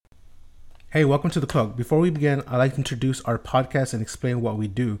Hey, welcome to The Cloak. Before we begin, I'd like to introduce our podcast and explain what we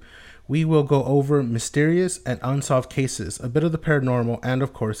do. We will go over mysterious and unsolved cases, a bit of the paranormal, and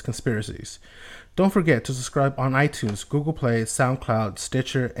of course, conspiracies. Don't forget to subscribe on iTunes, Google Play, SoundCloud,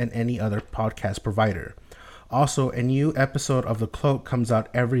 Stitcher, and any other podcast provider. Also, a new episode of The Cloak comes out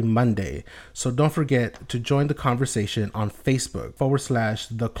every Monday, so don't forget to join the conversation on Facebook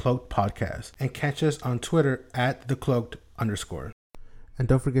 /The Cloaked Podcast and catch us on Twitter at @TheCloaked_. And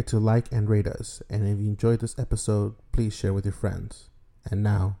don't forget to like and rate us. And if you enjoyed this episode, please share with your friends. And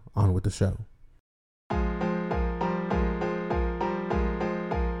now, on with the show.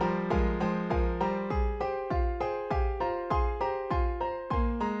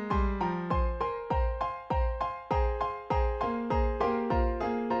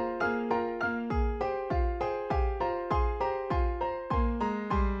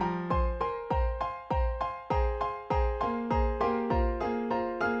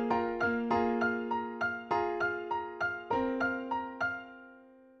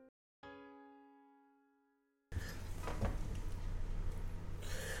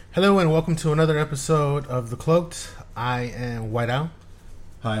 Hello and welcome to another episode of The Cloaked. I am White Owl.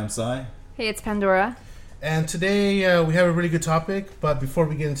 Hi, I'm Sai. Hey, it's Pandora. And today we have a really good topic, but before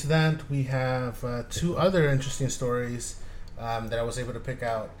we get into that, we have two other interesting stories that I was able to pick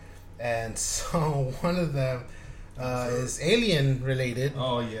out. And so one of them is alien related.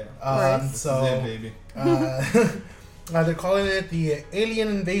 Oh, yeah. So this is it, baby. They're calling it the alien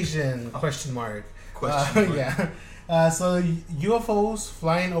invasion, question mark. Question mark. Yeah. So UFOs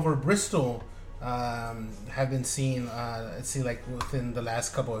flying over Bristol have been seen, it seems like within the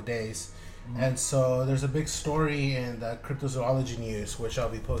last couple of days. Mm-hmm. And so there's a big story in the cryptozoology news, which I'll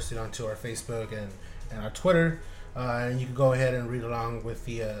be posting onto our Facebook and our Twitter. And you can go ahead and read along with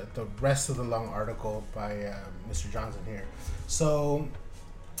the rest of the long article by Mr. Johnson here. So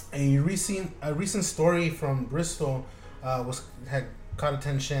a recent story from Bristol had caught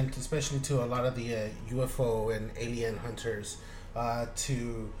attention, especially to a lot of the UFO and alien hunters. It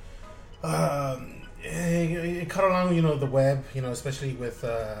caught along, the web, especially with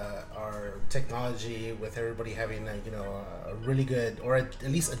our technology, with everybody having, a really good, or at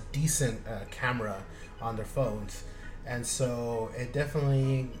least a decent camera on their phones. And so it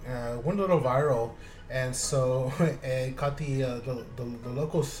definitely went a little viral. And so it caught the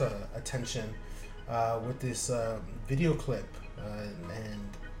locals' attention with this video clip.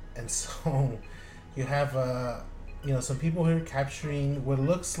 And so you have some people here capturing what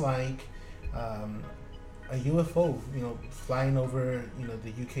looks like a UFO flying over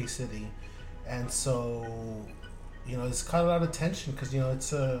the UK city. And so it's caught a lot of attention because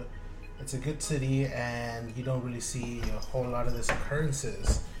it's a good city and you don't really see a whole lot of these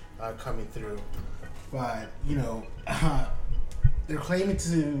occurrences coming through. But they're claiming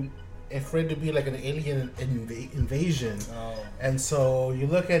for it to be like an alien invasion. Oh. And so you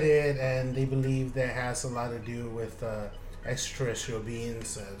look at it and they believe that has a lot to do with extraterrestrial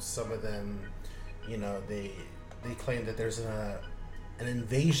beings. Some of them, they claim that there's an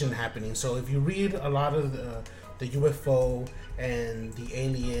invasion happening. So if you read a lot of the UFO and the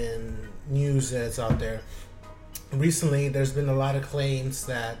alien news that's out there, recently there's been a lot of claims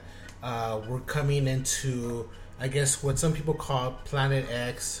that we're coming into, I guess, what some people call Planet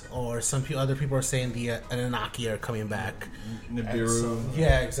X, or other people are saying the Anunnaki are coming back. Nibiru. So,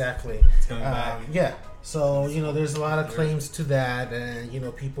 yeah, exactly. It's coming back. Yeah. So, there's a lot of claims to that, and,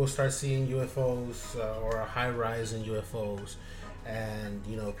 people start seeing UFOs or a high rise in UFOs, and,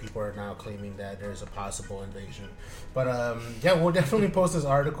 people are now claiming that there's a possible invasion. But, we'll definitely post this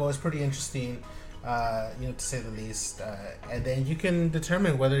article. It's pretty interesting, to say the least. And then you can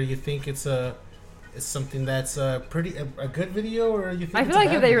determine whether you think it's something that's a good video, or you think I feel like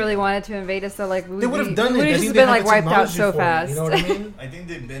if they really wanted to invade us, though, like they would have done it. We would have just been like wiped out so fast. You know what I mean? I think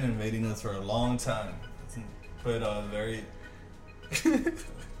they've been invading us for a long time. But very the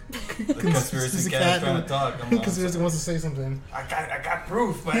conspiracy cat trying to talk. Conspiracy wants to say something. I got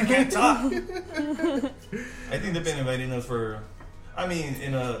proof, but I can't talk. I think they've been invading us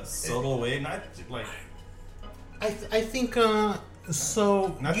in a subtle way, not like. I think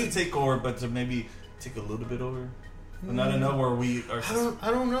so. Not to take over, but to maybe take a little bit over, but not enough where we are.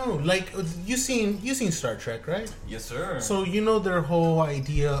 I don't know. Like you seen Star Trek, right? Yes, sir. So their whole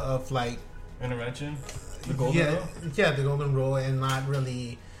idea of like intervention, the golden rule. Yeah, the golden rule, and not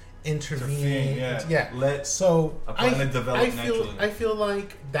really intervening. Let a planet develop naturally. I feel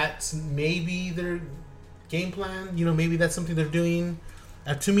like that's maybe their game plan. Maybe that's something they're doing.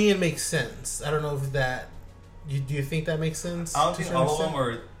 To me, it makes sense. I don't know if that. Do you think that makes sense? I don't think all of them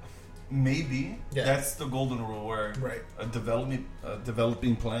are maybe Yeah. that's the golden rule where Right. a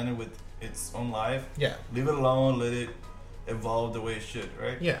developing planet with its own life, Yeah. leave it alone, let it evolve the way it should,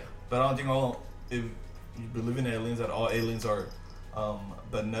 right? Yeah. But I don't think if you believe in aliens, that all aliens are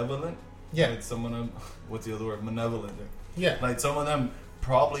benevolent. Yeah. Like some of them, what's the other word? Malevolent. Yeah. Like some of them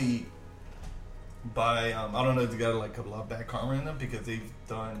probably by I don't know if they got like a lot of bad karma in them because they've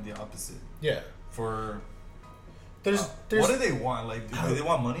done the opposite. Yeah. For There's what do they want? Like, do they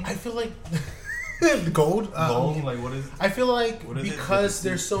want money? I feel like gold. Gold? Like, what is? I feel like What is it because that they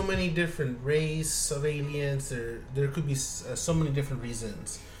there's so many different race of aliens, there could be so many different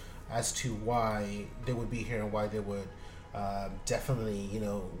reasons as to why they would be here and why they would definitely,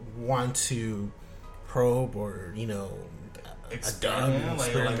 want to probe or, Experiment.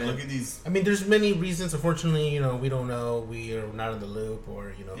 Like, look at these. I mean, there's many reasons. Unfortunately, we don't know. We are not in the loop, or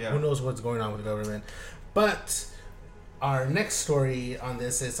who knows what's going on with the government. But our next story on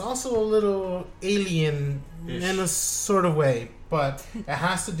this is also a little alien in a sort of way, but it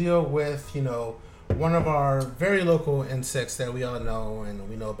has to deal with one of our very local insects that we all know, and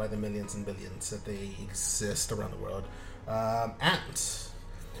we know by the millions and billions that they exist around the world. Ants.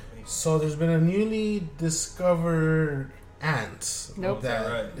 So there's been a newly discovered ant. Nope.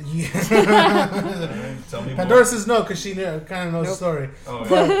 Right. Yeah. Tell me Pandora more. says no because she kind of knows the story. Oh,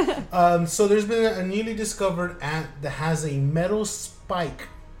 yeah. But so there's been a newly discovered ant that has a metal spike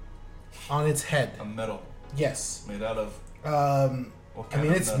on its head. A metal Yes. made out of. What I kind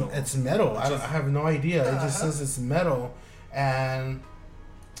mean, of it's metal? it's metal. I have no idea. It just says it's metal, and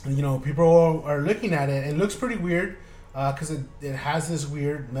people are looking at it. It looks pretty weird because it has this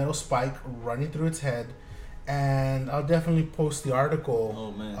weird metal spike running through its head, and I'll definitely post the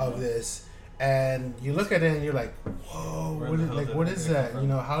article of this. And you look at it and you're like, whoa, what is that?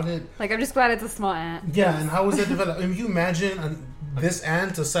 How did? Like, I'm just glad it's a small ant. Yeah, and how was that developed? I mean, you imagine this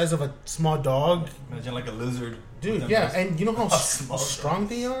ant the size of a small dog. Imagine like a lizard. Dude, yeah, and you know how strong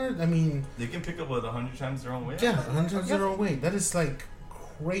they are? I mean... They can pick up 100 times their own weight? Yeah, 100 times their own weight. That is, like,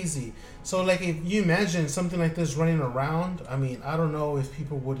 crazy. So, like, if you imagine something like this running around, I mean, I don't know if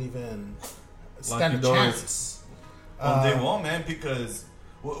people would even stand a chance. They won't, man, because...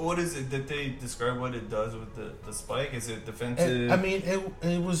 What is it that they describe what it does with the spike? Is it defensive?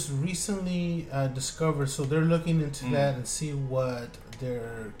 It was recently discovered, so they're looking into that and see what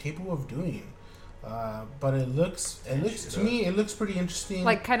they're capable of doing. But it looks to me it looks pretty interesting.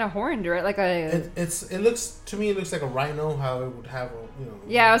 Like kind of horned, right? Like a. It looks to me like a rhino. How it would have a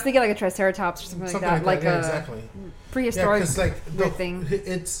Yeah, I was thinking like a triceratops or something like that. Like yeah, a exactly. Prehistoric weird thing.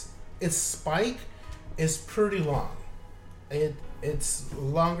 Its spike is pretty long. It's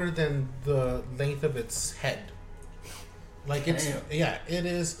longer than the length of its head. Like it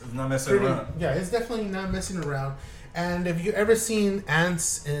is. It's not messing around. Yeah, it's definitely not messing around. And if you ever seen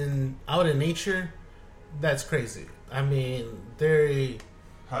ants out in nature, that's crazy. I mean,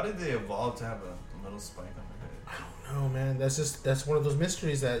 How did they evolve to have a metal spike on their head? I don't know, man. That's one of those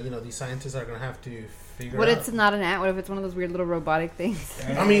mysteries that these scientists are gonna have to figure What out. if it's not an ant? What if it's one of those weird little robotic things?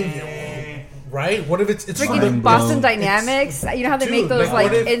 I mean, right? What if it's Freaking Boston Dynamics? You know how they make those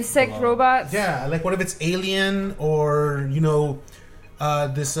like insect robots? Yeah, like what if it's alien or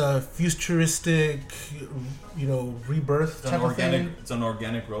this futuristic rebirth type of thing? It's an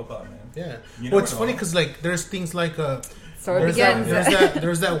organic robot, man. Yeah. Well, it's funny because like there's things like So it begins.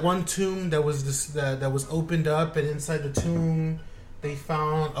 there's that one tomb that was that was opened up, and inside the tomb they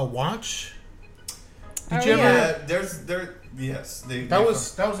found a watch. Did you ever? Yes. That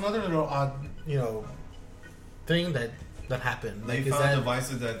was another little odd thing that happened. They found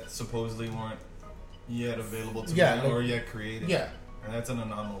devices that supposedly weren't yet available to man or yet created. Yeah. And that's an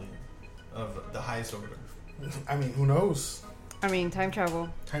anomaly of the highest order. I mean, who knows? I mean, time travel.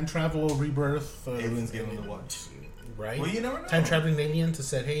 Time travel, rebirth. Aliens gave them the watch. Right? Well, you never know. Time traveling aliens who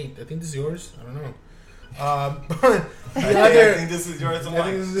said, hey, I think this is yours. I don't know. I think this is yours.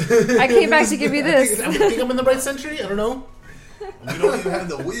 I came back to give you this. I think I'm in the right century. I don't know. We don't even have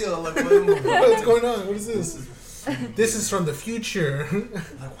the wheel. Like, what's going on? What is this? This is from the future.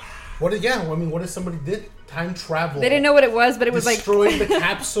 What if somebody did time travel? They didn't know what it was, but it was destroyed the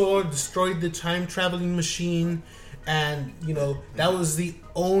capsule, destroyed the time traveling machine, and that was the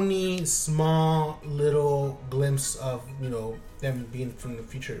only small little glimpse of them being from the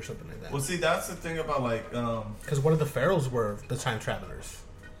future or something like that. Well, see, that's the thing about because what if the pharaohs were the time travelers?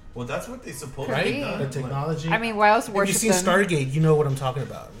 Well, that's what they supposedly right? done. The technology. I mean, why else worship them? If you've seen Stargate, you know what I'm talking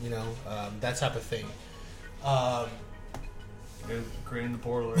about. That type of thing. Creating the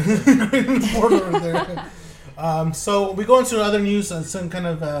portal. Over there. So we go into other news. Some kind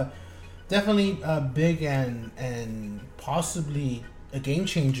of definitely big and possibly a game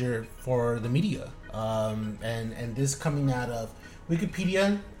changer for the media. And this coming out of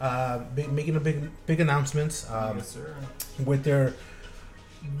Wikipedia, making a big announcements Yes, sir. with their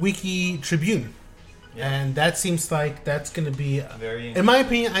Wiki Tribune. Yeah. And that seems like that's going to be, Very in my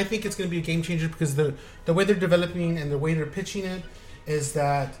opinion, I think it's going to be a game changer because the way they're developing and the way they're pitching it is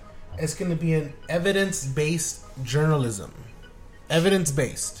that it's going to be an evidence-based journalism.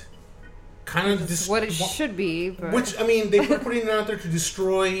 Evidence-based. Kind of That's what it should be. But... Which, I mean, they were putting it out there to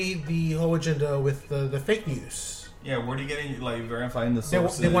destroy the whole agenda with the fake news. Yeah, where do you get like verifying the They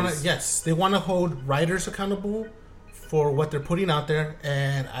sources? they want to hold writers accountable for what they're putting out there,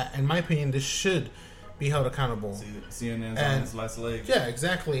 and in my opinion, this should be held accountable. CNN's on its last leg. Yeah,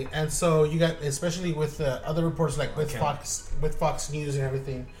 exactly. And so you got, especially with other reports like with Fox News and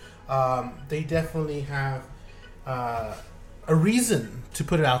everything, they definitely have a reason to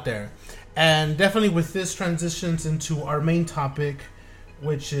put it out there. And definitely with this transitions into our main topic,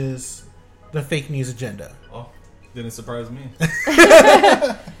 which is the fake news agenda. Oh, didn't surprise me.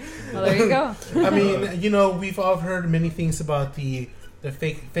 Well, there you go. I mean, we've all heard many things about the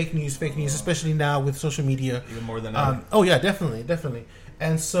fake news, especially now with social media. Even more than ever. Oh yeah, definitely.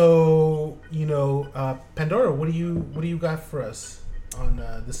 And so, Pandora, what do you got for us on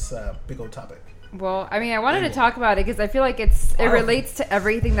this big old topic? Well, I mean, I wanted to talk about it because I feel like it relates to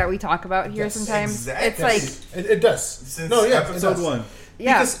everything that we talk about here. Sometimes exactly. it's like it does. Since episode 1.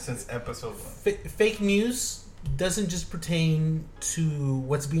 Yeah. Because Since episode 1. Fake news doesn't just pertain to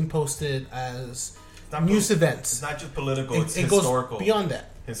what's being posted as news events. It's not just political. It's it historical. Goes beyond that.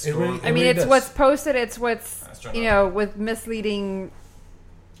 Historical. I mean, it's what's posted. It's what's Astronomical. with misleading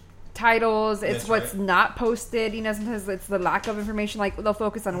titles. It's That's what's right. not posted. Sometimes it's the lack of information. Like they'll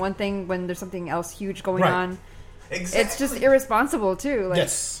focus on one thing when there's something else huge going Right. on. Exactly. It's just irresponsible too. Like,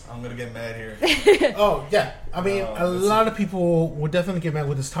 Yes. I'm gonna get mad here. Oh yeah. I mean, a lot of people would definitely get mad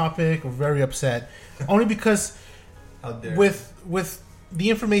with this topic. Or very upset, only because How dare with the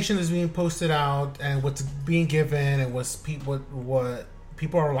information that's being posted out and what's being given and what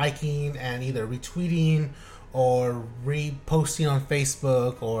people are liking and either retweeting or reposting on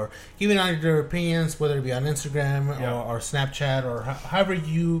Facebook or giving out their opinions, whether it be on Instagram or Snapchat or however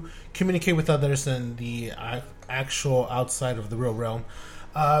you communicate with others in the actual outside of the real realm.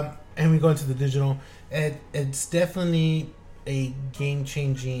 And we go into the digital. It's definitely a game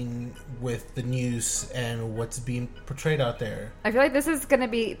changing with the news and what's being portrayed out there. I feel like this is going to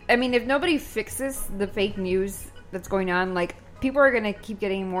be. I mean, if nobody fixes the fake news that's going on, like people are going to keep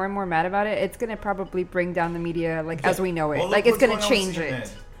getting more and more mad about it. It's going to probably bring down the media, as we know it. Well, like look it's going what's to going on change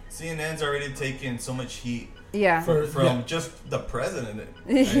with CNN. it. CNN's already taken so much heat. Yeah. From just the president.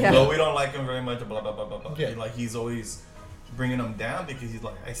 Yeah. Though we don't like him very much, blah blah blah blah blah. Yeah. He's always bringing them down because he's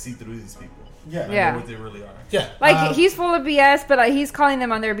like, I see through these people. Yeah. I know what they really are. Yeah. He's full of BS, but he's calling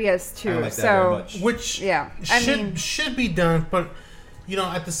them on their BS too. I like that very much. Which should be done, but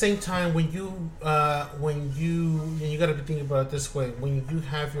at the same time, when you got to be thinking about it this way, when you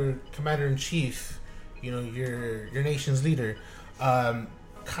have your commander in chief, your nation's leader, kind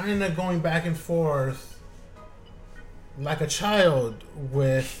of going back and forth like a child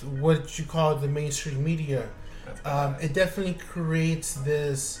with what you call the mainstream media, it definitely creates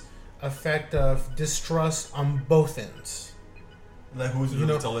this effect of distrust on both ends. Like who's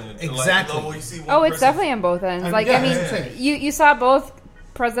really telling it? Exactly. It's definitely on both ends. You saw both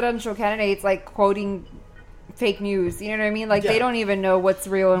presidential candidates quoting fake news. You know what I mean? They don't even know what's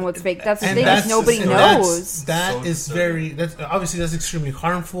real and what's fake. That's the thing. Nobody knows. That's that's extremely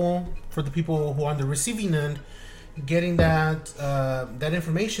harmful for the people who are on the receiving end, getting that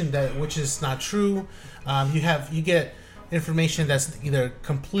information which is not true. You get information that's either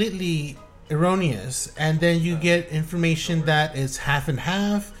completely erroneous, and then you get information that is half and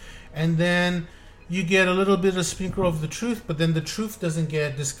half, and then you get a little bit of sprinkle of the truth, but then the truth doesn't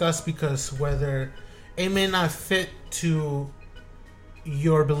get discussed because whether it may not fit to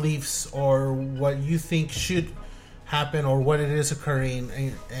your beliefs or what you think should happen or what it is occurring,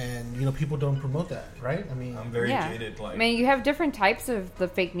 and people don't promote that, right? I mean, I'm very jaded. You have different types of the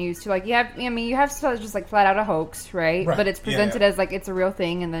fake news too. You have stuff that's just flat out a hoax, right? But it's presented as it's a real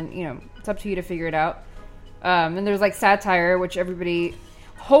thing, and then it's up to you to figure it out. And there's satire, which everybody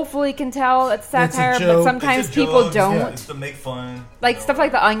hopefully can tell it's satire, but sometimes people don't. Yeah, it's to make fun. Stuff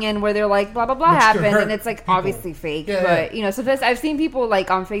like The Onion, where they're like, blah, blah, blah happened, and it's obviously fake. But, sometimes I've seen people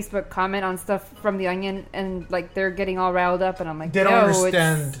on Facebook comment on stuff from The Onion, and they're getting all riled up, and I'm like, they don't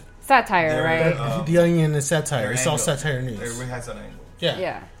understand. It's satire, right? The Onion is satire. It's all satire news. Everybody has an angle.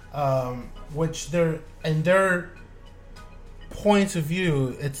 Yeah. Which they're point of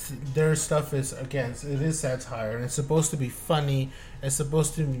view, their stuff is it is satire, and it's supposed to be funny. It's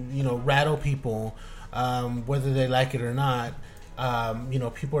supposed to rattle people, whether they like it or not.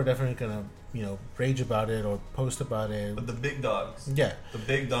 People are definitely gonna rage about it or post about it. But the big dogs, the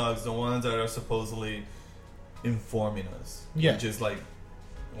big dogs, the ones that are supposedly informing us, just like,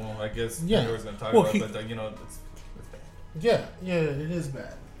 well, I guess everyone's gonna talk about, but it's bad. Yeah, it is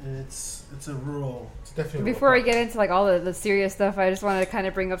bad. It's definitely. Before we get into like all the serious stuff, I just wanted to kind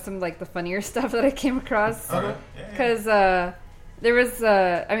of bring up some like the funnier stuff that I came across, because there was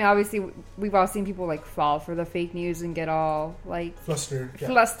obviously we've all seen people like fall for the fake news and get all like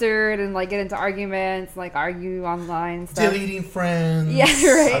flustered and like get into arguments, like argue online stuff. Deleting friends. Yeah,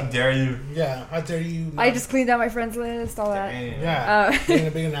 right. How dare you? Yeah, how dare you? I just cleaned out my friends list, all that. Making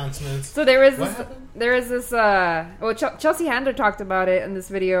a big announcement. So there was this Chelsea Handler talked about it in this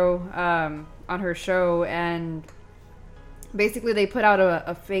video on her show, and basically they put out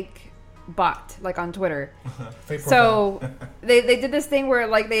a fake bot like on Twitter. So they did this thing where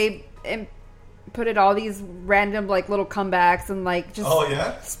like they putted all these random like little comebacks and like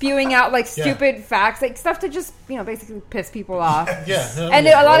just spewing out like stupid facts, like stuff to just basically piss people off. And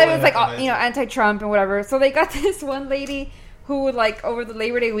a lot of it was like anti-Trump and whatever. So they got this one lady who like over the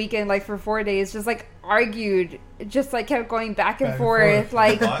Labor Day weekend, like for 4 days, just like argued, just like kept going back and forth,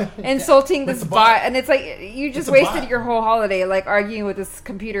 like insulting this bot, and it's like you just wasted your whole holiday like arguing with this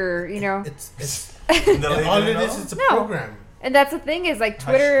computer, It's all it is. It's a program, and that's the thing is like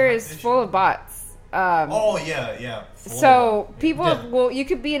Twitter is full of bots. So people you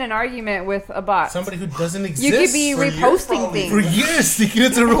could be in an argument with a bot, somebody who doesn't exist. You could be reposting things for years, thinking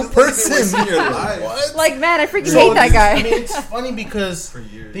it's a real person. What? Like, man, I freaking hate that guy. I mean, it's funny because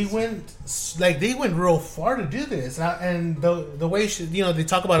they went real far to do this, and the way they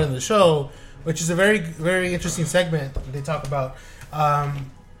talk about it in the show, which is a very, very interesting segment. They talk about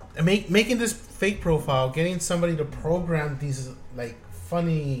making this fake profile, getting somebody to program these like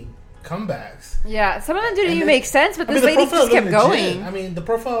funny comebacks. Yeah, some of them didn't even make sense, but this lady just kept going. I mean, the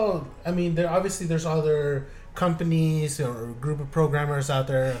profile. I mean, there's other companies or a group of programmers out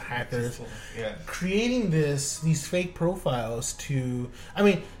there, hackers, creating these fake profiles to. I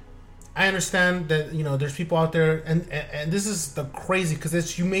mean, I understand that there's people out there, and this is the crazy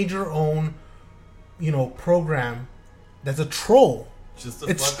because you made your own, program that's a troll.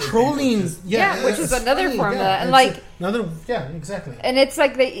 It's trolling, which is another form of that, and like exactly. And it's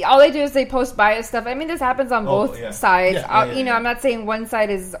like all they do is they post bias stuff. I mean, this happens on both sides. I'm not saying one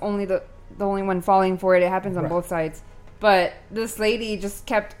side is only the only one falling for it. It happens on both sides. But this lady just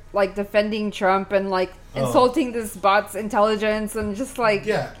kept like defending Trump and like insulting this bot's intelligence and just like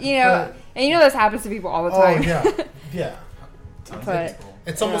and this happens to people all the time. But.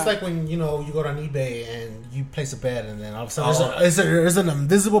 It's almost like when you go on eBay and you place a bet, and then all of a sudden there's an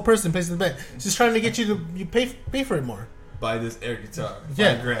invisible person placing the bet, just trying to get you to pay for it more. Buy this air guitar,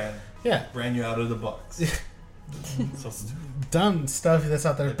 $5,000. Ran you out of the box. So dumb stuff that's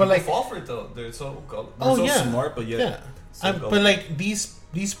out there, but people like fall for it though. They're so smart, but but like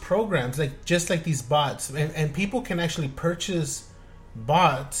these programs, like just like these bots, and people can actually purchase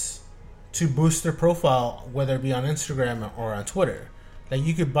bots to boost their profile, whether it be on Instagram or on Twitter. Like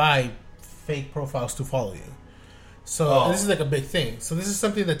you could buy fake profiles to follow you. So this is like a big thing. So this is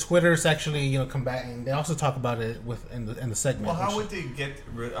something that Twitter is actually combating. They also talk about it in the segment. Well, how would they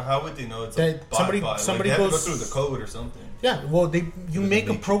how would they know it's a bot? Somebody they have goes to go through the code or something. Yeah, well you make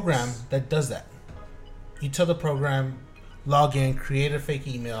a program that does that. You tell the program, log in, create a fake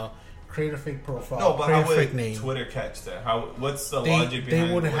email, create a fake profile, create a fake name. Twitter catch that? What's the logic behind it?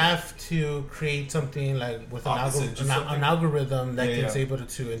 They would have to create something like with an algorithm that is able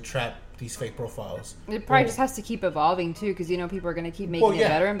to entrap these fake profiles. It probably just has to keep evolving too, because people are going to keep making it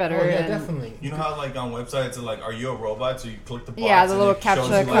better and better. Oh, yeah, definitely. You know how like on websites are like, are you a robot? So you click the box. Yeah, the little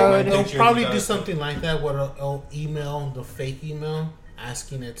captcha code. They'll probably do something like that where they'll email the fake email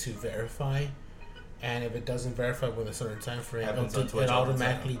asking it to verify. And if it doesn't verify with a certain time frame, it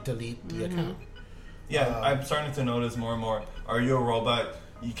automatically delete the account. Yeah, I'm starting to notice more and more. Are you a robot?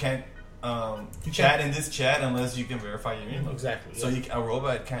 You can't chat in this chat unless you can verify your email. Exactly. So a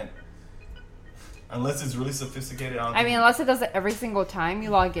robot can't, unless it's really sophisticated. Unless it does it every single time you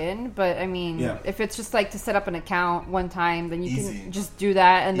log in. But if it's just like to set up an account one time, then you can just do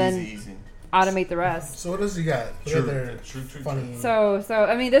that and then automate the rest. So what else you got? True. Funny. So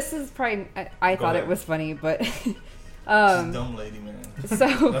this is probably. I thought it was funny, but she's a dumb lady, man.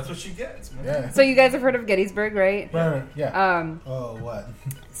 So that's what she gets, man. Yeah. So you guys have heard of Gettysburg, right? Right. Yeah. What?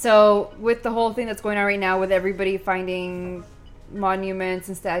 So with the whole thing that's going on right now, with everybody finding monuments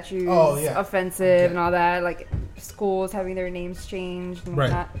and statues offensive and all that, like schools having their names changed and right.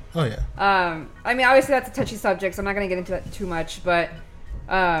 whatnot. Oh yeah. I mean, obviously that's a touchy subject, so I'm not going to get into that too much. But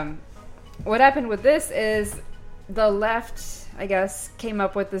what happened with this is the left, I guess, came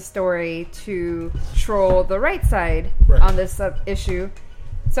up with this story to troll the right side on this issue.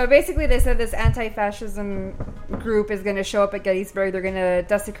 So basically, they said this anti-fascism group is going to show up at Gettysburg. They're going to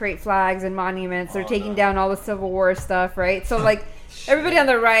desecrate flags and monuments. They're taking down all the Civil War stuff, right? So, like, everybody on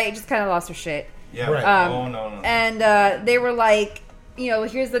the right just kind of lost their shit. Yeah, right. No. And they were like,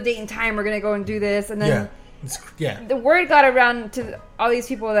 here's the date and time. We're going to go and do this. And then the word got around to all these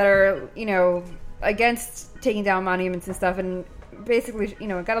people that are, against taking down monuments and stuff. And basically,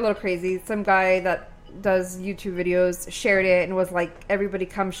 it got a little crazy. Some guy that does YouTube videos shared it and was like, everybody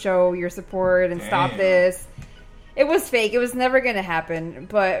come show your support and stop this. It was fake. It was never going to happen.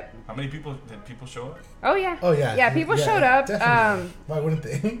 But how many people did people show up? Oh yeah. Yeah, people showed up. Why wouldn't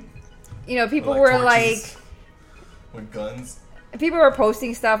they? People were like with guns. People were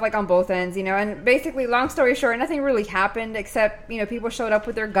posting stuff like on both ends, and basically, long story short, nothing really happened except people showed up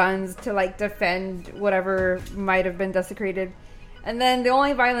with their guns to like defend whatever might have been desecrated. And then the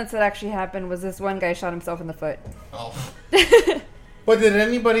only violence that actually happened was this one guy shot himself in the foot. Oh. But did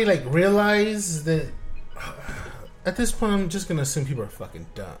anybody realize that? At this point, I'm just gonna assume people are fucking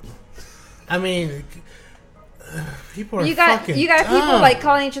dumb. I mean, people are fucking dumb. You got people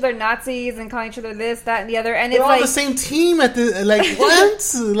calling each other Nazis and calling each other this, that, and the other, and they're it's all the same team at the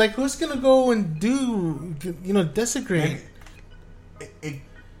what? Who's gonna go and do desecrate? It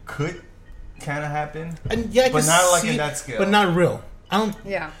could kind of happen, and but not in that scale. But not real. I don't.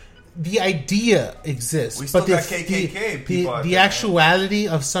 Yeah. The idea exists, we still got KKK people. The actuality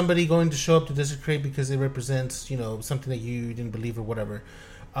of somebody going to show up to desecrate because it represents, something that you didn't believe or whatever.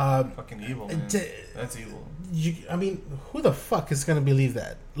 Fucking evil, man. That's evil. I mean, who the fuck is gonna believe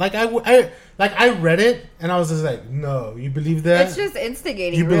that? I read it and I was just like, no, you believe that? It's just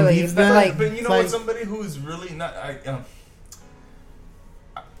instigating. You really, believe that? But you know what? Somebody who is really not.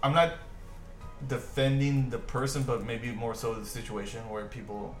 I'm not defending the person, but maybe more so the situation where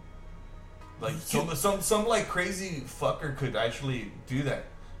people some crazy fucker could actually do that.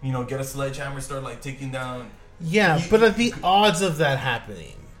 Get a sledgehammer, start taking down. Yeah, but the odds of that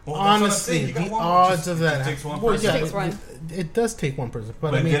happening. Well, honestly, the odds of that. It takes one person. It does take one person,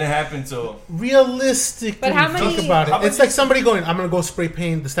 but it didn't happen. So realistically, but how many, think about it. It's like somebody going, "I'm going to go spray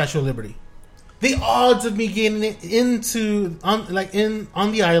paint the Statue of Liberty." The odds of me getting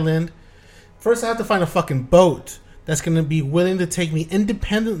on the island. First, I have to find a fucking boat that's going to be willing to take me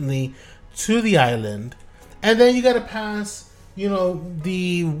independently to the island. And then you got to pass,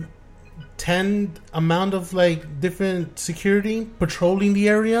 the 10 amount of, different security patrolling the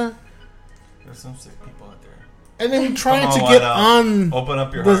area. There's some sick people out there. And then trying to get on... Open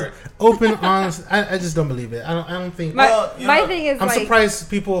up your heart. Open, honest... I just don't believe it. I don't think... My thing is, I'm surprised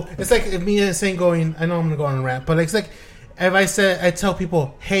people... It's like if me saying going... I know I'm going to go on a rant, but it's like... If I tell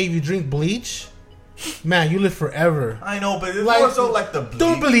people, hey, you drink bleach, man, you live forever. I know, but it's more so the bleach.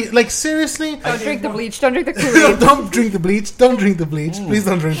 Don't believe, seriously. Don't drink the bleach. Don't drink the Kool-Aid. Don't drink the bleach. Don't drink the bleach. Please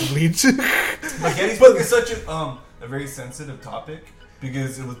don't drink the bleach. Gettysburg is such a very sensitive topic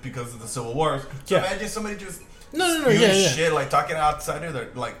because of the Civil Wars. So imagine somebody just shit talking outside of their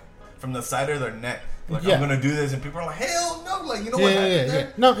from the side of their neck. I'm gonna do this, and people are like, hell no! What happened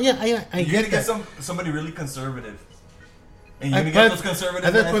there? No, I you gotta get somebody really conservative. And you're going to get those conservatives.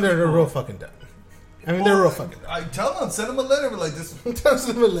 At that point, they're real fucking dumb. I mean, they're real fucking dumb. I tell them, send them a letter like this.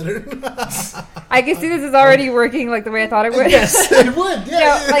 Send them a letter. I can see this is already working the way I thought it would. Yes, it would.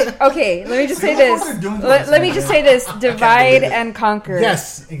 Yeah. Okay, let me just say this. Let me just say this. Divide and conquer.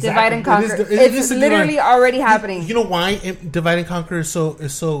 Yes, exactly. Divide and conquer. It's literally already happening. You know why divide and conquer is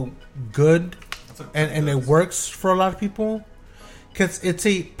so good and it works for a lot of people? Because it's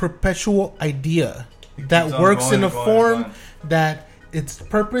a perpetual idea that works in a form that its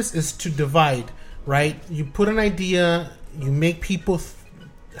purpose is to divide, right? You put an idea, you make people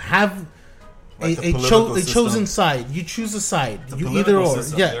have a chosen side. You choose a side. You either or.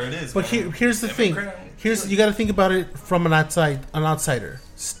 System. Yeah, there it is. But here's the thing. You got to think about it from an outsider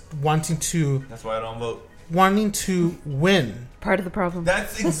wanting to. That's why I don't vote. Wanting to win. Part of the problem.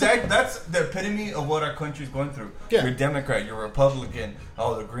 That's the epitome of what our country's going through. Yeah. You're a Democrat, you're a Republican,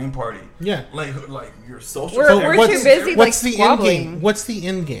 the Green Party. Yeah. Like you're social. We're too busy what's the squabbling. End game? What's the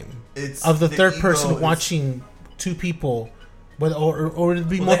end game? It's of the third person watching two people, or it'd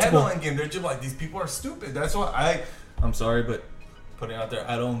be multiple. They have no end game. They're just these people are stupid. That's why I'm sorry, but putting it out there,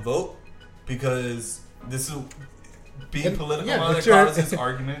 I don't vote because this is being political. Other causes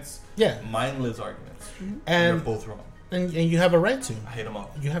arguments. Yeah. Mindless arguments. And they're both wrong. And you have a right to. I hate them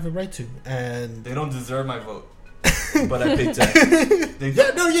all. You have a right to. And they don't deserve my vote. but I paid tax. I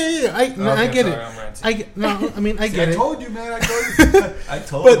get it. I get it. I told you, man. I told you. I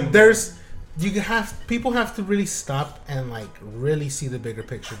told you. But people have to really stop and like really see the bigger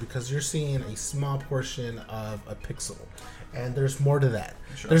picture, because you're seeing a small portion of a pixel, and there's more to that.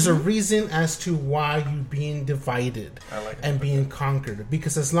 Sure. There's a reason as to why you're being divided and being conquered,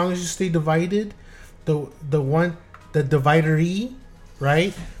 because as long as you stay divided, the divideree,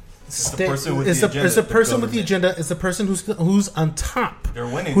 right? It's the person with the agenda. It's a person with the agenda. It's the person who's on top. They're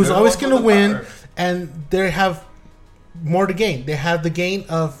winning. Who's always going to win, power. And they have more to gain. They have the gain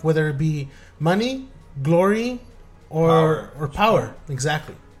of whether it be money, glory, or power.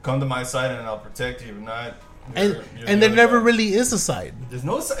 Exactly. Come to my side and I'll protect you. If not, and there never really is a side. There's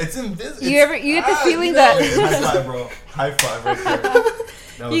no side. It's invisible. You get the feeling that high five, bro. High five right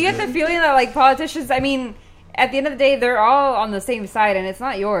there. You get the feeling that like politicians. I mean, at the end of the day, they're all on the same side, and it's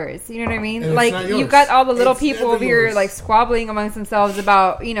not yours. You know what I mean? And like you've got all the little people over here like squabbling amongst themselves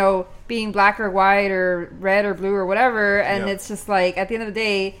about being black or white or red or blue or whatever, and it's just like at the end of the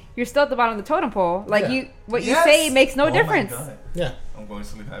day, you're still at the bottom of the totem pole. Like you say makes no difference. Yeah. I'm going to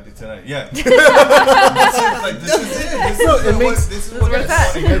sleep happy tonight. Yeah. This is it. This is where it's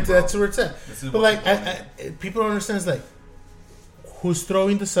at. That's where it's at. But like, people don't understand. It's like, who's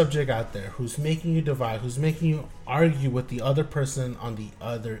throwing the subject out there? Who's making you divide? Who's making you argue with the other person on the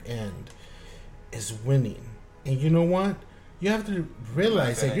other end is winning. And you know what? You have to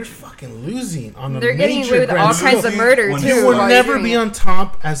realize that you're fucking losing on a major. They're getting away with all kinds of murder too. You will never be on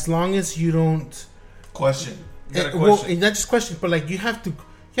top as long as you don't question. Well, not just question, but like you have to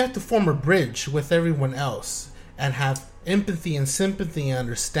form a bridge with everyone else and have empathy and sympathy and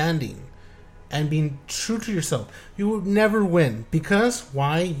understanding and being true to yourself. You will never win because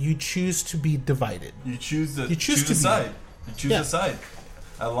why? You choose to be divided. You choose a side. You choose a side.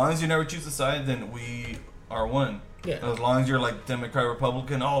 As long as you never choose a side, then we are one. Yeah. As long as you're like Democrat,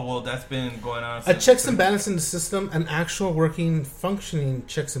 Republican, that's been going on. A checks and balance in the system, an actual working, functioning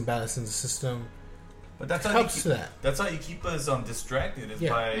checks and balance in the system. But that's how you keep us distracted is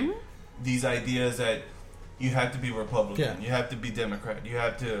by these ideas that you have to be Republican, you have to be Democrat, you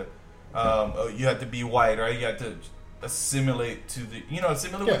have to be white, right? You have to assimilate to the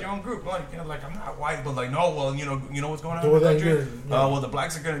with your own group. Like I'm not white, but like no, well you know what's going on in the country. Well the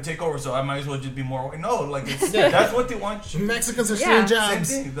blacks are going to take over, so I might as well just be more white. No, like that's what they want. Mexicans are stealing jobs.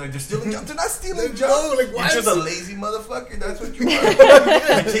 Same thing. Like they're stealing jobs. They're not stealing jobs. Like, you're just a lazy motherfucker. That's what you are.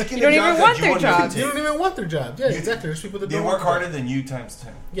 You don't even want their jobs. You don't even want their jobs. Yeah, exactly. There's people that they work harder than you times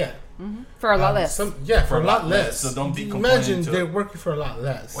 10. Yeah. Mm-hmm. For a lot less. For a lot less. So don't be complaining. Imagine they're working for a lot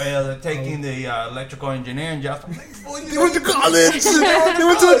less. Well, they're taking the electrical engineering jobs. They went to college. They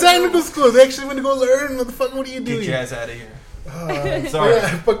went to a technical school. They actually went to go learn. Motherfucker, what are you doing? Get your ass out of here. Sorry.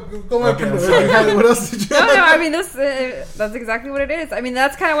 Yeah, but go on. What else did you No, I mean, that's exactly what it is. I mean,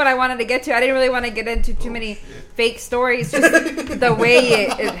 that's kind of what I wanted to get to. I didn't really want to get into too many fake stories, just the way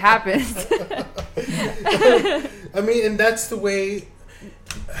it happens. I mean, and that's the way...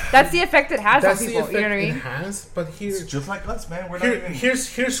 That's the effect it has on people. You know what I mean? It has, but it's just like us, man. Here's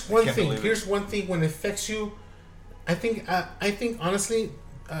one thing. Here's one thing when it affects you. I think honestly,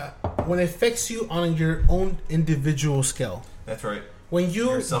 when it affects you on your own individual scale. That's right. When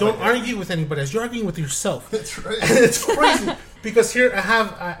you don't argue with anybody else, you're arguing with yourself. That's right. And it's crazy because here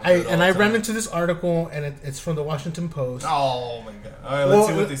I ran into this article and it's from the Washington Post. Oh my god! All right, let's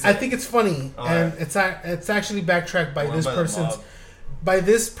see what they say. I think it's funny and it's actually backtracked by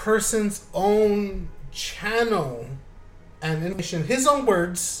this person's own channel and information, his own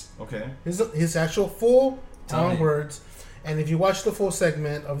words. Okay. His actual full on words. And if you watch the full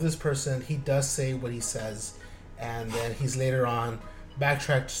segment of this person, he does say what he says, and then he's later on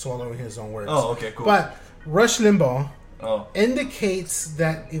backtracked to swallowing his own words. Oh, okay, cool. But Rush Limbaugh indicates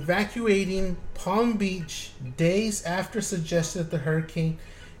that evacuating Palm Beach days after suggested that the Hurricane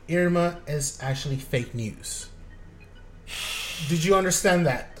Irma is actually fake news. Did you understand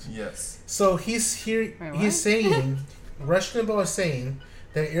that? Yes. So he's here. He's saying, Rush Limbaugh is saying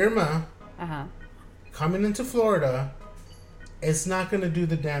that Irma coming into Florida is not going to do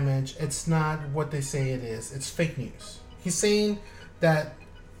the damage. It's not what they say it is. It's fake news. He's saying that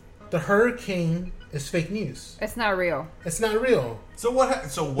the hurricane is fake news. It's not real. It's not real. So what?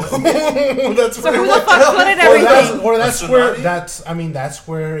 That's so who the fuck put in everything? That's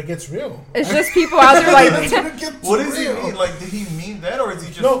where it gets real. It's just people out there like. What does he mean? Like, did he mean that, or is he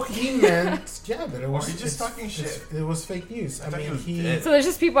just? No, he meant that it was. Or he just talking shit. It was fake news. I mean, So there's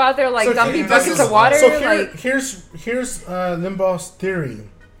just people out there like dumping buckets of water. So here's Limbaugh's theory.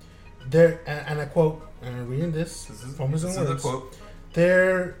 There, and I quote, and I'm reading this from his own words. Quote.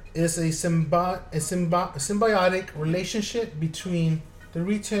 there is a symbiotic relationship between the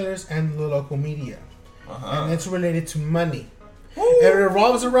retailers and the local media. And it's related to money. It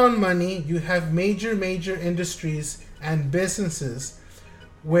revolves around money. You have major industries and businesses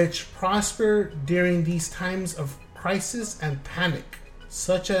which prosper during these times of crisis and panic,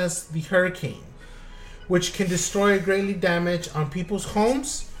 such as the hurricane, which can destroy greatly damage on people's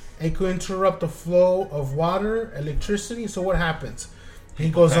homes. It could interrupt the flow of water, electricity. So what happens? He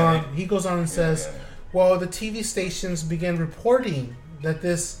goes on and says, well, the TV stations began reporting that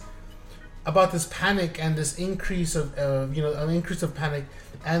about this panic and this increase of an increase of panic,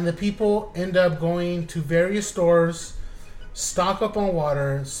 and the people end up going to various stores, stock up on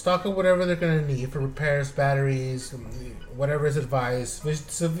water, stock up whatever they're going to need for repairs, batteries, whatever is advised.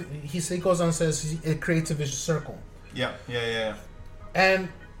 So he goes on and says it creates a vicious circle. Yeah. And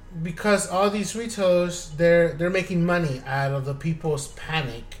because all these retailers, they're making money out of the people's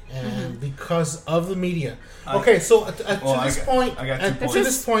panic, and because of the media. Okay, so to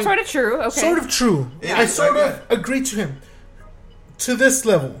this point, sort of true. Okay, sort of true. I sort of agree to him to this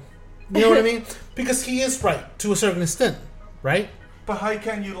level. You know what I mean? Because he is right to a certain extent, right? But how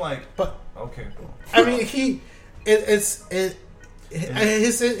can you But okay. I mean,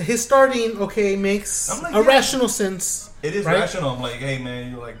 his starting makes a rational sense. It is rational. I'm like, hey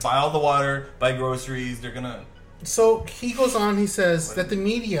man, you buy all the water, buy groceries. They're gonna. So he goes on. He says that the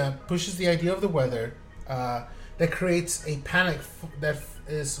media pushes the idea of the weather that creates a panic that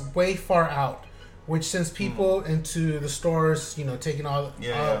is way far out, which sends people into the stores, taking all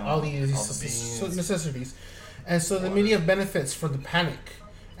these necessities, and so the media benefits from the panic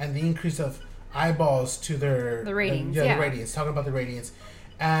and the increase of eyeballs to the ratings. The ratings. Talking about the ratings.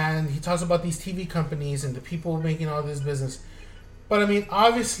 And he talks about these TV companies and the people making all this business. But, I mean,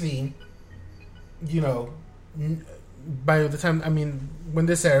 obviously, by the time, when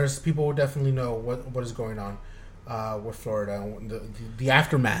this airs, people will definitely know what is going on with Florida, the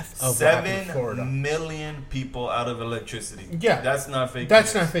aftermath of 7 million people out of electricity. Yeah. That's not fake news.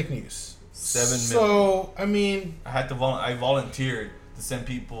 That's not fake news. 7 million. So, I mean... I volunteered to send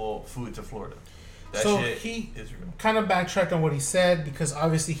people food to Florida. So he kind of backtracked on what he said because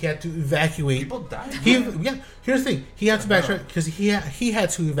obviously he had to evacuate. People died. Here's the thing: he had to backtrack because he had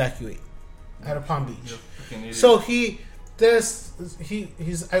to evacuate out of Palm Beach. So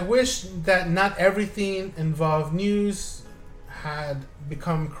I wish that not everything involved news had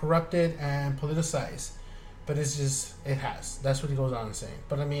become corrupted and politicized, but it has. That's what he goes on and saying.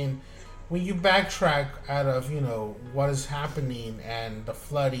 But I mean, when you backtrack out of what is happening and the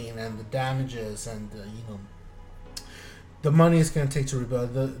flooding and the damages and the money it's going to take to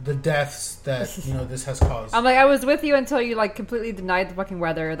rebuild, the deaths that this has caused. I'm I was with you until you completely denied the fucking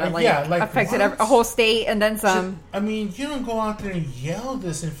weather that affected a whole state and then some. You don't go out there and yell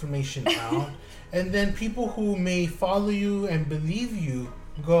this information out, and then people who may follow you and believe you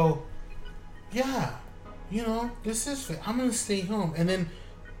go, yeah, this is. I'm going to stay home, and then.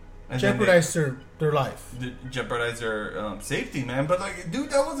 Jeopardize their life. Jeopardize their safety, man. But dude,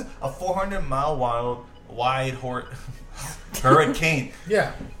 that was a 400-mile wide hurricane.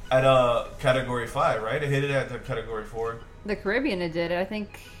 Yeah. At a Category 5, right? It hit it at the Category 4. The Caribbean, it did. I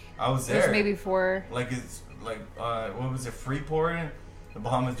think. I was there. It was maybe 4. What was it? Freeport. The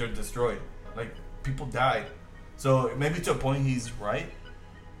Bahamas are destroyed. People died. So maybe to a point he's right.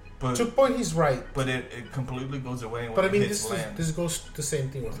 But, to a point, he's right. But it completely goes away when it hits land. This goes the same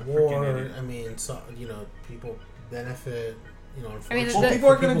thing with war. People benefit. People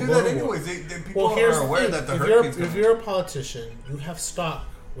are going to do that anyways. People are aware that the hurricane's coming. If you're a politician, you have stock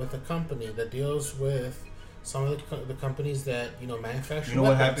with a company that deals with some of the companies that manufacture. You know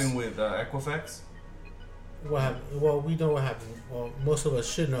what happened with Equifax? What happened? Well, we know what happened. Well, most of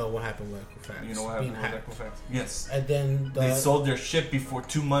us should know what happened with Equifax. You know what happened with Equifax? Yes. And then they sold their shit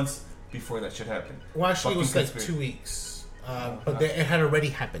 2 months before that shit happened. Well, actually, it was 2 weeks. But it had already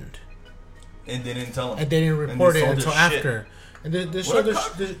happened. And they didn't tell them. And they didn't report it until after. And they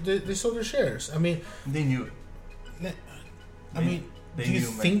sold their shares. They knew it. Do you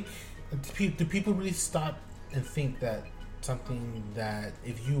think... Do people really stop and think that something that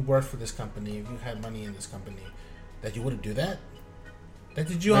if you worked for this company, if you had money in this company, that you wouldn't do that?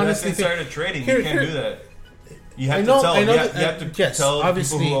 Did you honestly think... started trading, you can't do that. You have to tell. You have to tell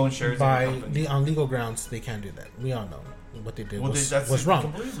obviously, people who own shares on legal grounds, they can't do that. We all know what they did was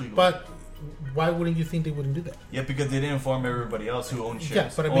wrong. But why wouldn't you think they wouldn't do that? Yeah, because they didn't inform everybody else who owned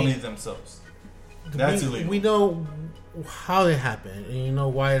shares. Yeah, only themselves. That's illegal. We know how it happened,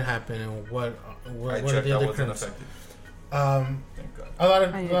 and why it happened, and what are the other crimes. A lot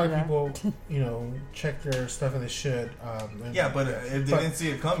of people, check their stuff and they should. But if they didn't see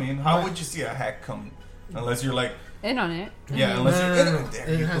it coming, how would you see a hack coming? Unless you're like in on it. Yeah, unless you're in on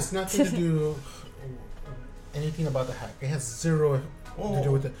it. It has nothing to do anything about the hack. It has zero to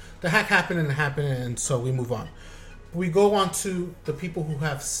do with it. The hack happened, and so we move on. We go on to the people who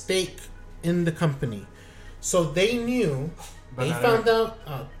have stake in the company. So they knew, they found out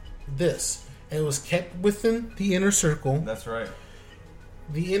this. It was kept within the inner circle. That's right.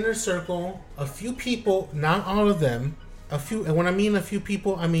 The inner circle, a few people, not all of them, a few, and when I mean a few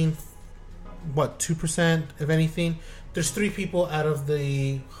people, I mean, 2%, if anything? There's 3 people out of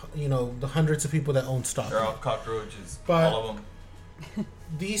the hundreds of people that own stock. They're all cockroaches, but all of them.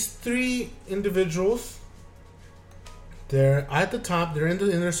 These 3 individuals, they're at the top, they're in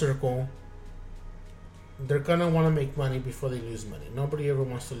the inner circle. They're gonna want to make money before they lose money. Nobody ever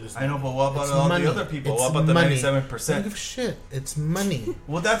wants to lose money. I know, but what about all the other people? What about the 97%? I don't give a shit. It's money.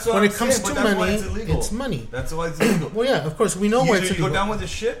 Well, that's what when I'm it comes saying, to money, it's money. That's why it's illegal. Well, yeah, of course we know why it's illegal. You go down with the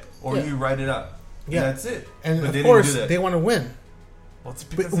ship, or you write it up. Yeah, that's it. And of course, they want to win. Well,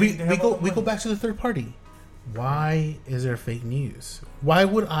 but we go back to the third party. Why is there fake news? Why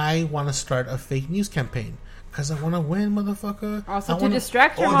would I want to start a fake news campaign? Because I want to win, motherfucker. Also to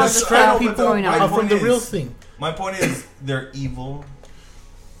distract you people from the real thing. My point is, they're evil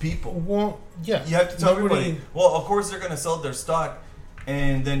people. Well, yeah. You have to tell everybody. Well, of course, they're going to sell their stock,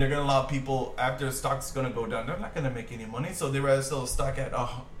 and then they're going to allow people, after the stock's going to go down, they're not going to make any money, so they'd rather sell the stock at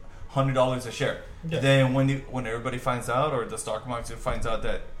 $100 a share. Yeah. Then when everybody finds out, or the stock market finds out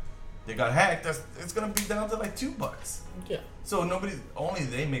that they got hacked, it's going to be down to like $2. Yeah. So only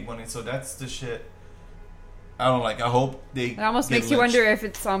they make money, so that's the shit I don't like. I hope they. It almost makes you wonder if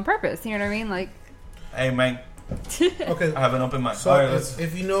it's on purpose. You know what I mean? Like, hey man. Okay. I have an open mind. So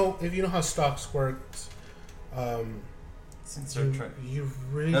if you know how stocks work, since you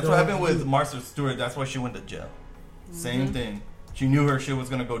really. That's what happened with Martha Stewart. That's why she went to jail. Mm-hmm. Same thing. She knew her shit was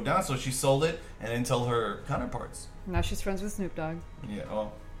gonna go down, so she sold it and didn't tell her counterparts. Now she's friends with Snoop Dogg. Yeah.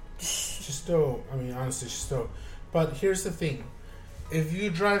 Oh. She's still. I mean, honestly, she's still. But here's the thing. If you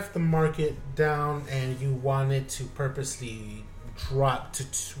drive the market down and you want it to purposely drop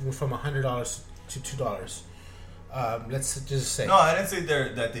from $100 to $2, let's just say. No, I didn't say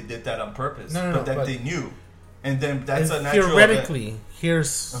that they did that on purpose. But they knew, and then that's a natural. Theoretically,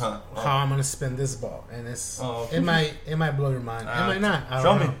 here's how I'm gonna spin this ball, and it's it might blow your mind. It might not.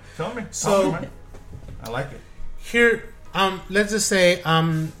 Show me. So I like it. Here, let's just say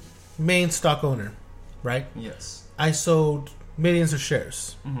I'm main stock owner, right? Yes. I sold millions of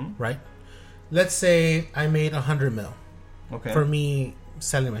shares, right? Let's say I made $100 million for me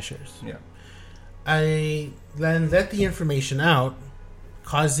selling my shares. Yeah. I then let the information out,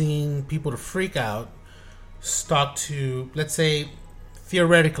 causing people to freak out. Stock to, let's say,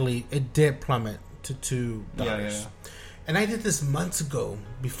 theoretically, it did plummet to $2. Yeah. And I did this months ago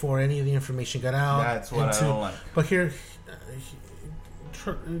before any of the information got out. That's what I don't like. But here,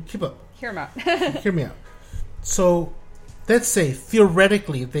 keep up. Hear him out. Hear me out. So, let's say,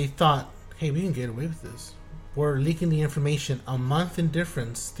 theoretically, they thought, hey, we can get away with this. We're leaking the information a month in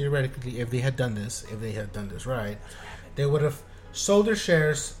difference, theoretically, if they had done this right, they would have sold their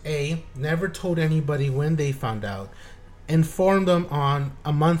shares, never told anybody when they found out, informed them on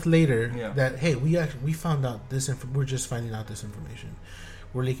a month later that, hey, we found out this, we're just finding out this information.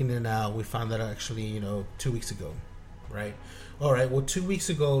 We're leaking it now. We found that actually, 2 weeks ago, right? All right, well, 2 weeks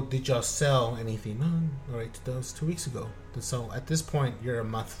ago, did y'all sell anything? No, all right, that was 2 weeks ago. So at this point, you're a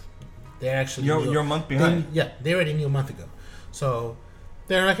month. They actually you're a month behind. They already knew a month ago. So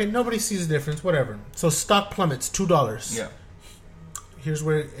they're like, nobody sees the difference, whatever. So stock plummets $2. Yeah. Here's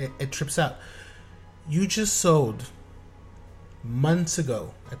where it trips out. You just sold months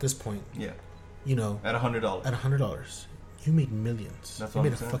ago at this point. Yeah. At $100. At $100. You made millions. That's you what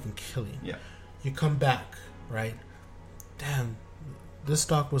made I'm saying. A fucking killing. Yeah. You come back, right? Damn, this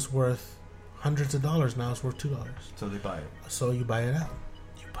stock was worth hundreds of dollars. Now it's worth $2. So they buy it. So you buy it out.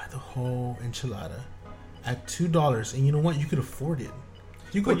 You buy the whole enchilada at $2, and you know what? You could afford it.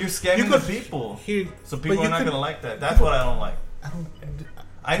 But you're scamming the people. So people are not going to like that. That's what I don't like.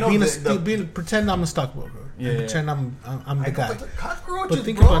 I know. Pretend I'm a stockbroker. Yeah. Pretend I'm the guy. But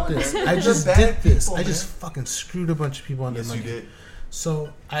think about this. I just did this. I just fucking screwed a bunch of people on their money. Yes, you did.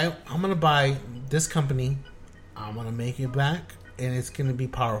 So I'm gonna buy this company. I'm gonna make it back, and it's gonna be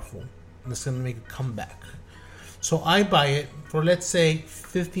powerful. And it's gonna make a comeback. So I buy it for, let's say,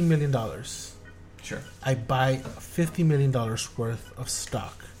 $50 million. Sure. I buy $50 million worth of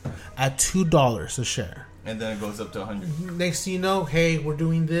stock at $2 a share. And then it goes up to 100. Next thing you know, hey, we're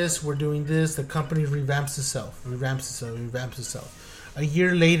doing this. The company revamps itself. A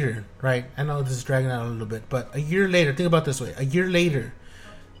year later, right? I know this is dragging out a little bit, but a year later, think about it this way. A year later,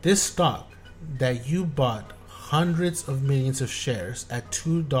 this stock that you bought hundreds of millions of shares at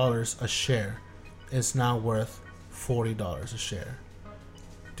 $2 a share is now worth $40 a share.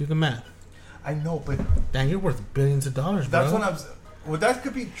 Do the math. I know, but... Damn, you're worth billions of dollars, bro. That's what I'm... Well, that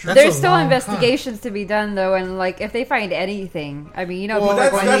could be true. There's still investigations to be done, though, and like if they find anything, I mean, you know,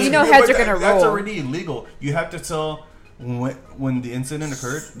 heads are gonna roll. That's already illegal. You have to tell when the incident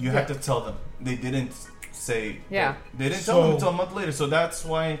occurred. You have to tell them. They didn't say. Yeah. They didn't tell them until a month later. So that's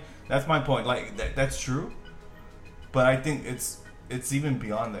why. That's my point. Like that's true, but I think it's even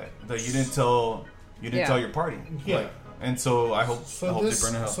beyond that. That you didn't tell your party. Yeah. Like, and so I hope they burn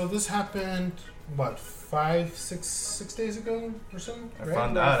it out. So this happened what? 6 days ago or something. I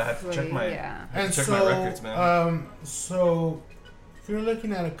found out. I had to check my my records, man. So if you're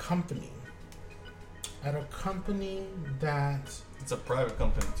looking at a company that it's a private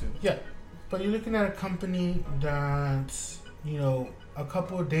company too. Yeah, but you're looking at a company that a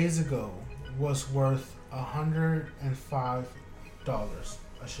couple of days ago was worth $105 a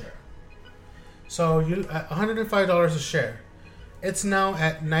share. So you at $105 a share, it's now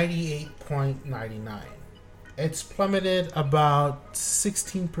at 98.99. It's plummeted about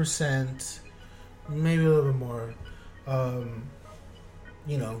 16%, maybe a little bit more,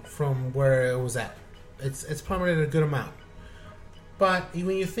 from where it was at. It's plummeted a good amount. But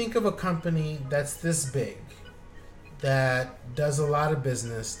when you think of a company that's this big, that does a lot of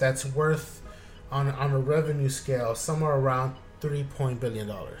business, that's worth, on a revenue scale, somewhere around $3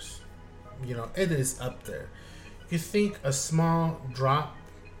 billion. It is up there. You think a small drop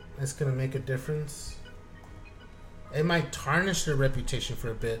is going to make a difference? It might tarnish their reputation for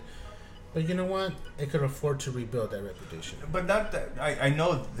a bit, but you know what? It could afford to rebuild that reputation. But not that I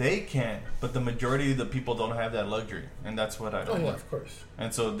know they can, but the majority of the people don't have that luxury, and that's what I don't. Oh yeah, of course.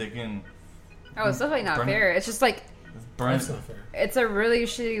 And so they can. Oh, it's definitely not fair. It's just like. It's not fair. It's a really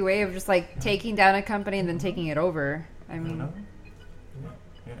shitty way of just like taking down a company and then taking it over. I mean.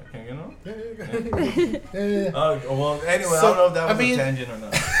 Yeah, can you know? Yeah. Well, anyway, I don't know if that was a tangent or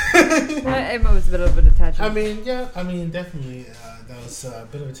not. It was a bit of a tangent. Definitely, that was a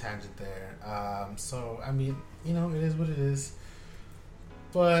bit of a tangent there. It is what it is.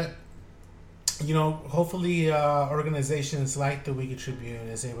 But, hopefully organizations like the Weekly Tribune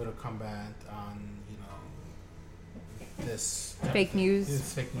is able to combat on, this fake news.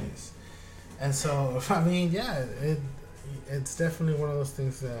 This fake news. And so, it's definitely one of those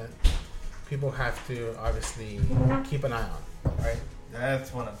things that people have to obviously keep an eye on, right?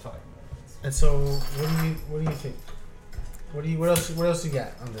 That's what I'm talking about. And so, what do you think? What else you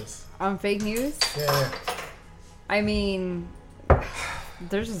got on this? On fake news? Yeah. I mean,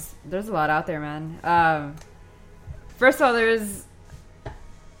 there's a lot out there, man. First of all, there's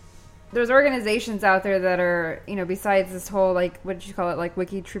organizations out there that are, besides this whole, like, what did you call it, like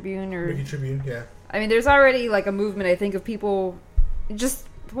Wiki Tribune or Wiki Tribune, yeah. I mean, there's already like a movement, I think, of people just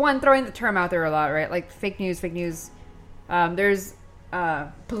throwing the term out there a lot, right? Like fake news. There's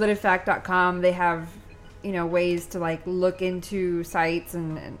PolitiFact.com. They have, ways to like look into sites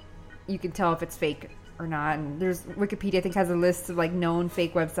and you can tell if it's fake or not. And there's Wikipedia, I think, has a list of like known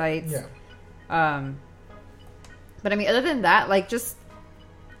fake websites. Yeah. But I mean, other than that, like just,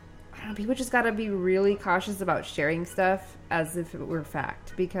 I don't know, people just got to be really cautious about sharing stuff as if it were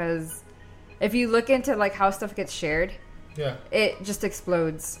fact, because if you look into like how stuff gets shared, yeah, it just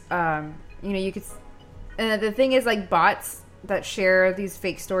explodes. You could, and the thing is, like bots that share these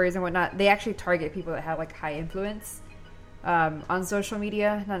fake stories and whatnot, they actually target people that have like high influence on social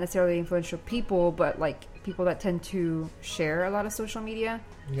media. Not necessarily influential people, but like people that tend to share a lot of social media,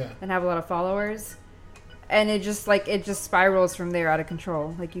 and have a lot of followers. And it just spirals from there out of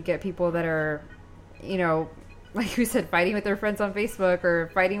control. Like you get people that are, like we said, fighting with their friends on Facebook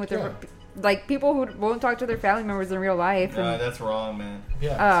or fighting with their. Like people who won't talk to their family members in real life. And, that's wrong, man.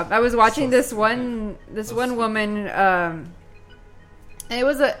 Yeah. I was watching this one woman, and it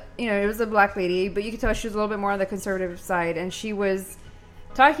was a black lady, but you could tell she was a little bit more on the conservative side, and she was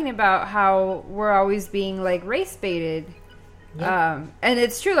talking about how we're always being like race baited. Yeah. And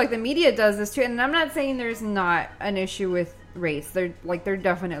it's true, like the media does this too, and I'm not saying there's not an issue with race. There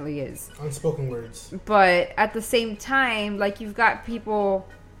definitely is. Unspoken words. But at the same time, like you've got people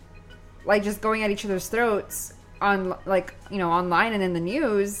like just going at each other's throats on online and in the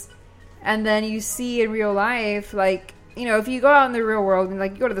news, and then you see in real life, like, if you go out in the real world and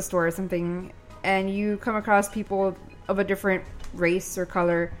like you go to the store or something and you come across people of a different race or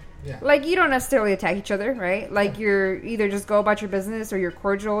color, Yeah. Like, you don't necessarily attack each other, right? Like, you're either just go about your business or you're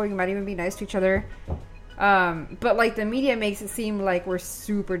cordial. You might even be nice to each other. But, like, the media makes it seem like we're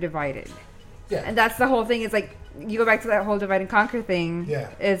super divided. Yeah. And that's the whole thing. Is like, you go back to that whole divide and conquer thing. Yeah.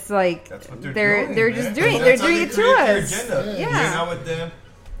 It's like, that's what they're doing, just doing it to us. Agenda. Yeah. You're not with them.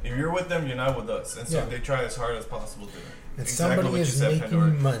 If you're with them, you're not with us. And so they try as hard as possible to. And somebody is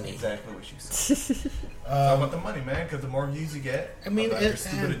making money. Exactly what you said. It's all about the money, man. Because the more views you get, I mean,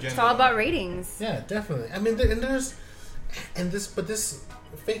 it's all about ratings. Yeah, definitely. I mean, this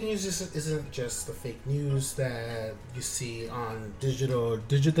fake news isn't just the fake news that you see on the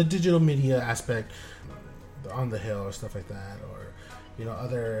digital media aspect, on the Hill or stuff like that, or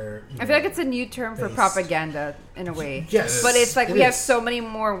other. I feel like it's a new term for propaganda in a way. Yes, but it's like we have so many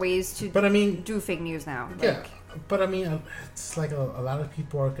more ways to. But I mean, do fake news now. Yeah, but I mean, it's like a lot of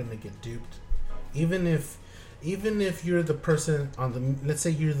people are going to get duped, even if you're the person on the. Let's say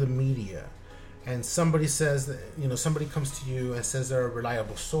you're the media. And somebody says that, somebody comes to you and says they're a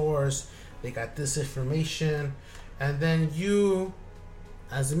reliable source, they got this information, and then you,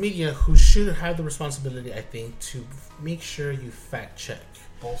 as a media, who should have the responsibility, I think, to make sure you fact check.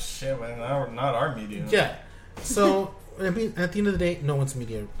 Bullshit, man. Not our media. Yeah. So, I mean, at the end of the day, no one's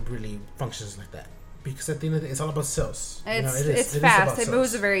media really functions like that. Because at the end of the day, it's all about sales. It's fast. It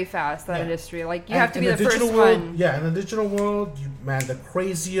moves very fast, that industry. Like, you have to be the first one. Yeah, in the digital world, the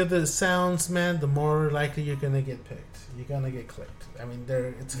crazier the sounds, man, the more likely you're going to get picked. You're going to get clicked. I mean,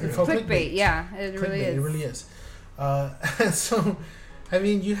 it's called clickbait. Yeah, it really is. It really is. So, I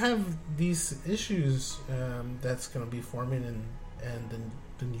mean, you have these issues that's going to be forming in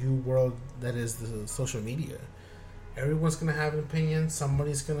the new world that is the social media. Everyone's going to have an opinion.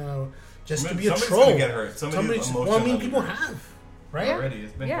 Somebody's going to... Just to be a troll. Gonna get hurt. People have, right? Already,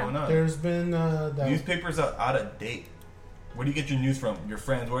 it's been going on. There's been newspapers are out of date. Where do you get your news from? Your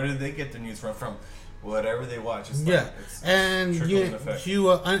friends. Where do they get their news from? From whatever they watch. It's and you end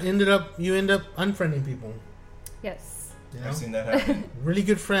up unfriending people. Yes. I've seen that happen. Really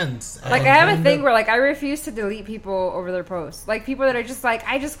good friends. Like, I have a thing where, like, I refuse to delete people over their posts. Like, people that are just like,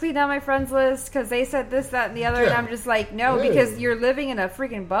 I just cleaned out my friends list because they said this, that, and the other. And I'm just like, no, because you're living in a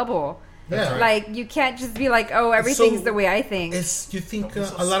freaking bubble. Yeah. Like, you can't just be like, oh, everything's the way I think. You think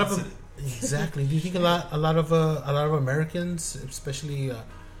a lot of exactly? Do you think a lot of Americans, especially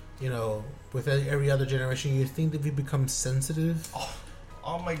with every other generation, you think that we become sensitive?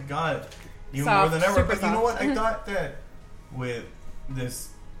 Oh my God, even soft, more than ever. But soft. you know what? I thought that with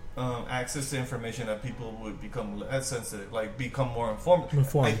this access to information, that people would become less sensitive, like become more informed.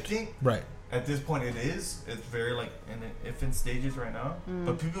 I think right. At this point, it's very like in infant stages right now.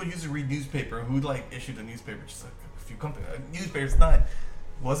 But people used to read newspaper. Who like issued a newspaper? Just like a few companies. A newspaper's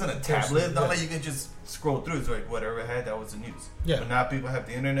wasn't a tablet. Not like you could just scroll through. It's like whatever it had, that was the news. Yeah. But now people have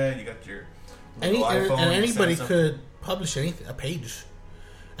the internet. You got your iPhone, and anybody could publish anything, a page.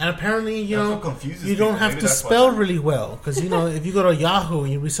 And apparently, you don't have to spell really well because if you go to Yahoo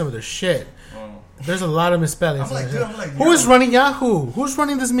and you read some of their shit. There's a lot of misspellings. Who is running Yahoo? Who's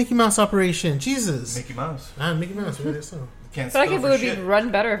running this Mickey Mouse operation? Jesus. Mickey Mouse. Mickey Mouse. What is so? Can't spell. I feel like it would be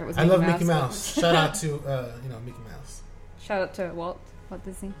run better if it was Mickey Mouse. I love Mickey Mouse. Shout out to Mickey Mouse. Shout out to Walt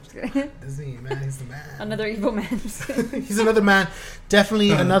Disney. Disney, man, he's the man. Another evil man. He's another man.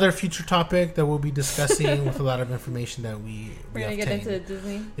 Definitely another future topic that we'll be discussing with a lot of information that we're gonna get into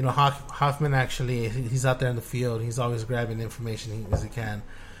Disney. Hoffman actually, he's out there in the field. He's always grabbing information as he can.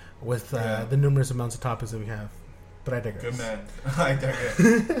 With the numerous amounts of topics that we have. But I digress. Good man. I digress.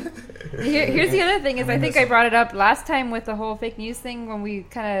 Here's the other thing is I think I brought it up last time with the whole fake news thing when we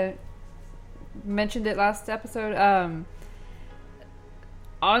kind of mentioned it last episode.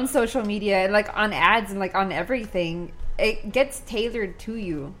 On social media, like on ads and like on everything, it gets tailored to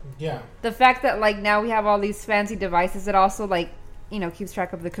you. Yeah. The fact that like now we have all these fancy devices that also like, keeps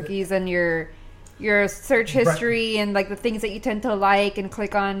track of the cookies and your search history and like the things that you tend to like and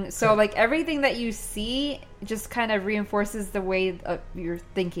click on. So like everything that you see just kind of reinforces the way you're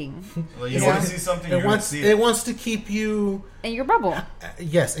thinking. Well, you want to see something, it wants to keep you in your bubble.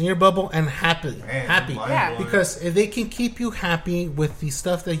 Yes, in your bubble and happy. Yeah. Because if they can keep you happy with the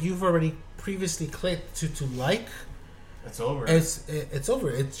stuff that you've already previously clicked to like, it's over. It's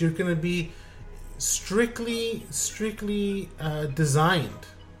over. You're going to be strictly designed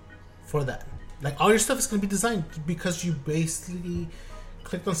for that. Like, all your stuff is going to be designed because you basically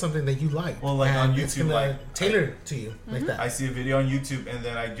clicked on something that you like. Well, like on YouTube, it's gonna tailor to you like that. I see a video on YouTube, and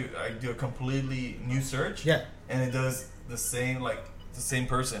then I do a completely new search. Yeah. And it does the same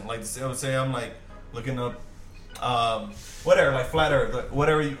person. Like, say I'm like looking up whatever, like flat earth, like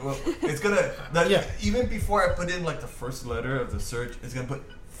whatever it's gonna even before I put in like the first letter of the search, it's gonna put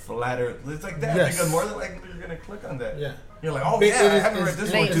flat earth. It's like that because more than likely you're gonna click on that. Yeah, you're like, I haven't read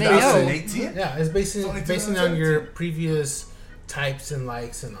this one. 2018. Yeah, it's basing on your previous types and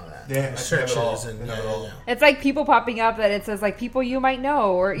likes and all that. Yeah, searches and It's like people popping up that it says like people you might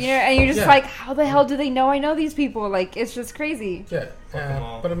know, or and you're just like, how the hell do they know I know these people? Like, it's just crazy. Yeah,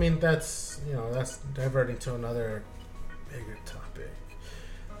 but I mean that's diverting to another bigger topic.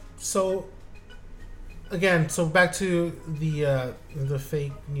 So again, back to the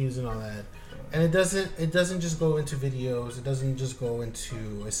fake news and all that. And it doesn't just go into videos. It doesn't just go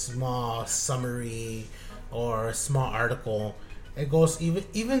into a small summary or a small article. It goes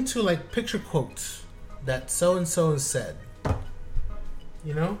even to like picture quotes that so and so has said.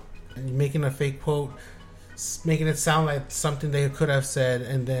 You know, and you're making a fake quote, making it sound like something they could have said,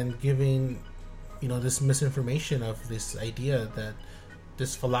 and then giving this misinformation of this idea that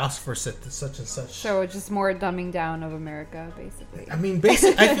this philosopher said such and such. So it's just more dumbing down of America, basically. I mean,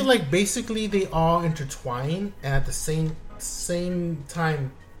 I feel like basically they all intertwine, and at the same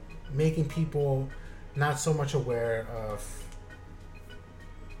time, making people not so much aware of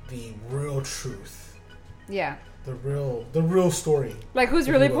the real truth. Yeah. The real story. Like, who's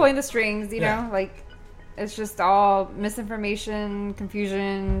really pulling the strings? You know, like it's just all misinformation,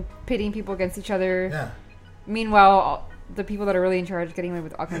 confusion, pitting people against each other. Yeah. Meanwhile, the people that are really in charge getting away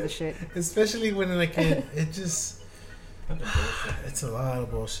with all kinds of shit. Especially when it just it's a lot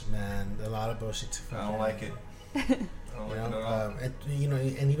of bullshit, man. A lot of bullshit. I don't like it.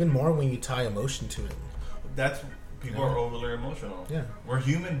 And even more when you tie emotion to it. That's people are overly emotional. Yeah, we're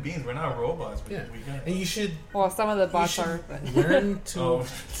human beings. We're not robots. And you should. Well, some of the bots are. But learn to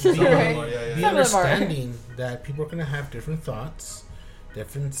be understanding that people are going to have different thoughts,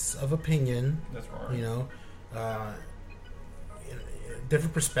 difference of opinion. That's right.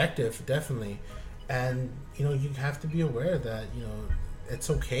 Different perspective, definitely, and you have to be aware that it's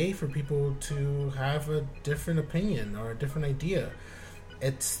okay for people to have a different opinion or a different idea.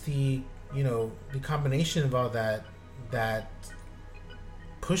 It's the combination of all that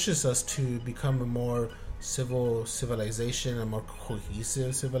pushes us to become a more civil civilization, a more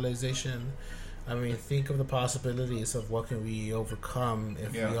cohesive civilization. I mean, think of the possibilities of what can we overcome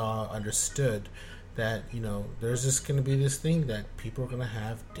if we all understood that there's just going to be this thing that people are going to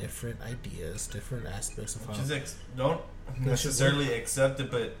have different ideas, different aspects of how. Don't necessarily accept it,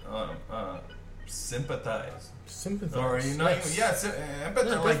 but sympathize. Or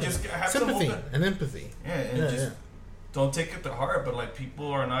empathize. Like just have sympathy some and empathy. Yeah, and just don't take it to heart. But like, people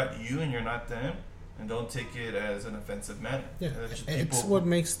are not you, and you're not them, and don't take it as an offensive manner. Yeah, it's what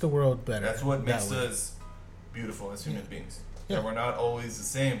makes the world better. That's what makes us beautiful as human beings. Yeah, we're not always the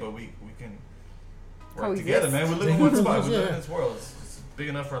same, but we can work together, man. We live in one spot. We live in this world. It's big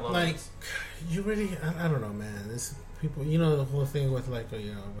enough for a lot of us. You really, I don't know, man. This people, the whole thing with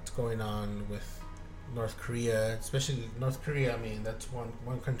what's going on with North Korea, especially North Korea. I mean, that's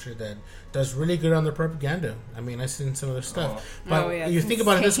one country that does really good on their propaganda. I mean, I've seen some of their stuff. But you think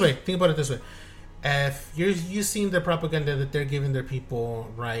about it this way. If you've seen the propaganda that they're giving their people,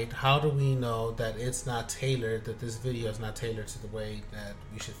 right? How do we know that it's not tailored, that this video is not tailored to the way that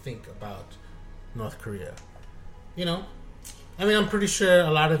we should think about North Korea? I mean, I'm pretty sure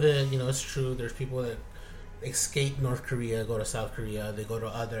a lot of it, it's true. There's people that escape North Korea, go to South Korea, they go to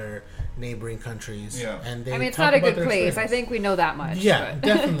other neighboring countries. Yeah. And they it's not a good place. I think we know that much. Yeah,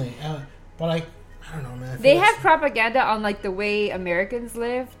 definitely. But I don't know, man. They have propaganda on the way Americans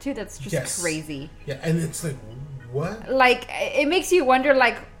live too. That's just crazy. Yeah, and it's like, what? Like, it makes you wonder,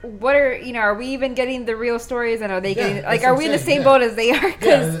 what are are we even getting the real stories, and are they getting are we in the same boat as they are?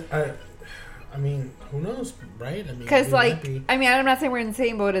 Cause, I mean, who knows, right? I mean, because I'm not saying we're in the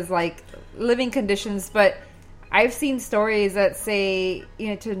same boat as living conditions, but I've seen stories that say,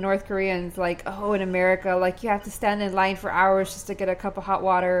 to North Koreans, in America, you have to stand in line for hours just to get a cup of hot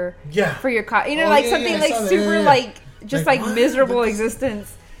water for your coffee. Super miserable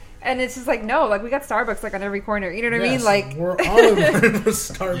existence. And it's just no, we got Starbucks on every corner. You know what I mean? We're all over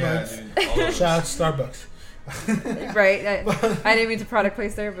Starbucks. Yeah, dude, shout out to Starbucks. Right. I didn't mean to product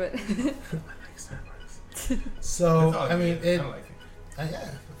place there, but. I like Starbucks. So, I mean, it. Yeah.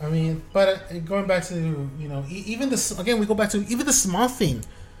 I mean, but going back to, even this, again, we go back to even the small thing.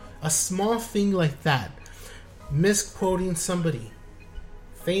 A small thing like that. Misquoting somebody.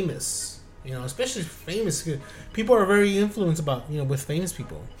 Famous. Especially famous. People are very influenced with famous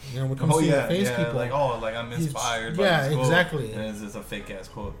people. When it comes to famous people. I'm inspired by this quote. Exactly. And it's just a fake ass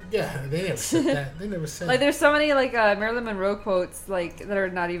quote. Yeah, they never said that. They never said that. There's so many, Marilyn Monroe quotes, that are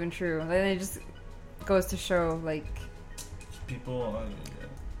not even true. They just goes to show, like, people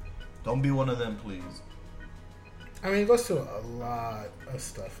don't be one of them, please. I mean, it goes to a lot of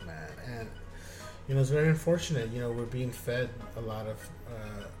stuff, man, and it's very unfortunate. We're being fed a lot of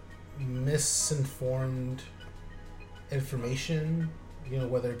misinformed information.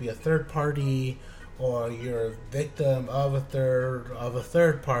 Whether it be a third party or you're a victim of a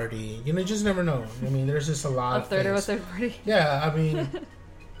third party. You just never know. I mean, there's just a lot of things. Of a third party. Yeah, I mean,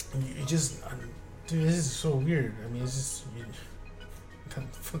 you just, dude, this is so weird. I mean, it's just.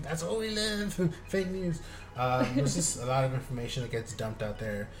 That's all we live. Fake news. There's just a lot of information that gets dumped out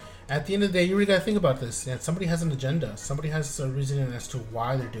there. At the end of the day, you really got to think about this. And somebody has an agenda. Somebody has a reason as to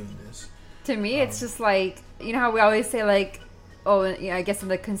why they're doing this. To me, it's just like, how we always say, like, I guess in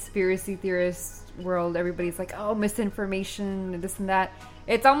the conspiracy theorist world, everybody's like, misinformation, this and that.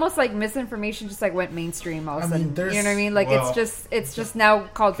 It's almost like misinformation just like went mainstream all of a sudden. You know what I mean? Like, it's just now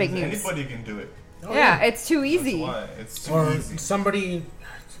called fake news. Anybody can do it. Oh, yeah, it's too easy. That's why. It's too easy. Somebody,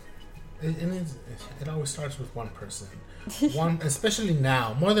 it always starts with one person. Especially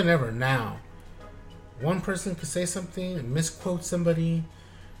now, more than ever now. One person could say something and misquote somebody,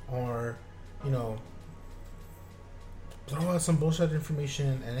 or throw out some bullshit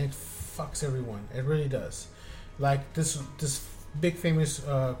information, and it fucks everyone. It really does. Like this big famous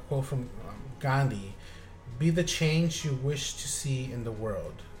quote from Gandhi: "Be the change you wish to see in the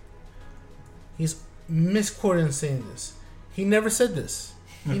world." He's misquoted in saying this. He never said this.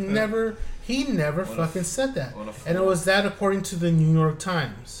 He never fucking said that. And it was that according to the New York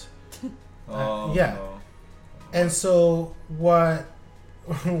Times. Yeah. No. And so what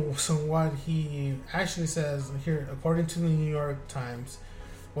he actually says here, according to the New York Times,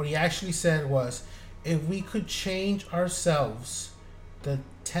 what he actually said was, if we could change ourselves, the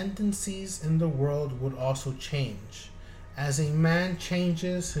tendencies in the world would also change. As a man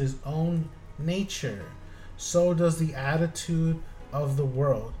changes his own nature, so does the attitude of the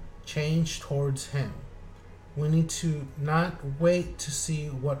world change towards him. We need to not wait to see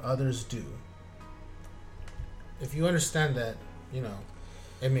what others do. If you understand that,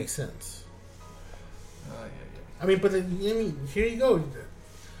 it makes sense. Yeah. I mean, but here you go.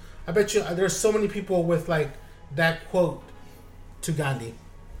 I bet you there's so many people with like that quote to Gandhi,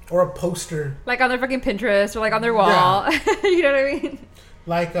 or a poster, like on their fucking Pinterest, or like on their wall. Yeah. You know what I mean?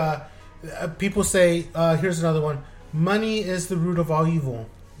 Like people say, here's another one: money is the root of all evil.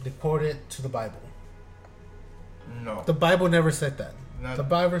 They quote it to the Bible. No, the Bible never said that. The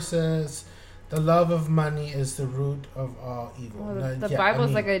Bible says the love of money is the root of all evil. Well, the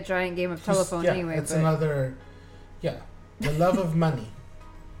Bible's like a giant game of telephone anyway. It's another, the love of money.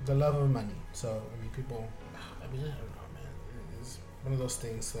 The love of money. So, people, I don't know, man. It's one of those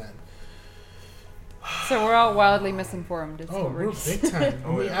things that... So we're all wildly misinformed. We're big time.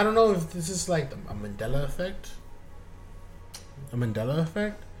 I don't know if this is like a Mandela effect.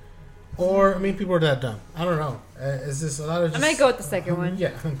 Or, people are that dumb. I don't know. Is this a lot of I might go with the second one.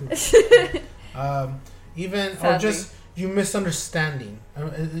 Yeah. Or just you misunderstanding.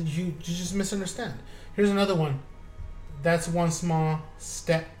 You just misunderstand. Here's another one. That's one small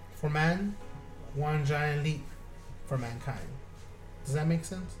step for man, one giant leap for mankind. Does that make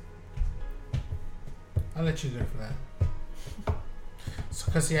sense? I'll let you go for that.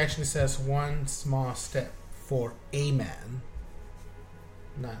 Because he actually says one small step for a man,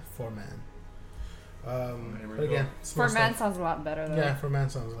 not for man. But again, for man sounds a lot better though. Yeah, for man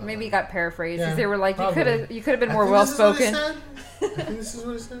sounds a lot Maybe better. Got paraphrased. Yeah, they were like, probably. you could have been more well spoken. I think this is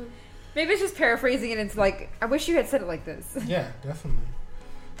what it said. Maybe it's just paraphrasing, and it's like, I wish you had said it like this. Yeah, definitely.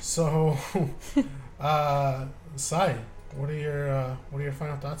 So, Sai, what are your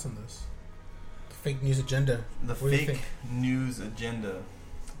final thoughts on this? The fake news agenda. The fake news agenda.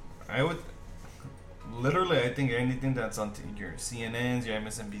 I think anything that's on your CNNs, your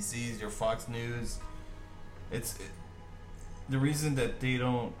MSNBCs, your Fox News, the reason that they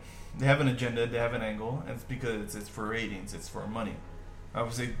have an agenda, they have an angle, and it's because it's for ratings, it's for money. I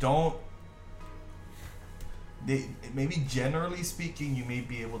would say maybe generally speaking, you may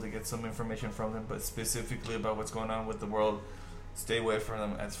be able to get some information from them, but specifically about what's going on with the world, stay away from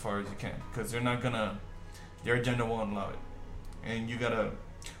them as far as you can, because their agenda won't allow it. And you gotta,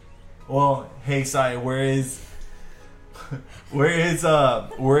 hey Sai, where is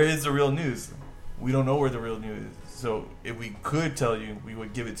the real news? We don't know where the real news is. So if we could tell you, we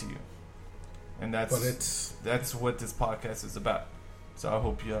would give it to you. And that's what this podcast is about. So I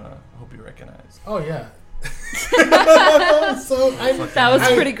hope you recognize. Oh yeah. That was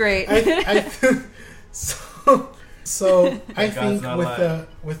pretty great. So I think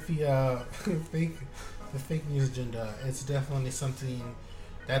with the fake news agenda, it's definitely something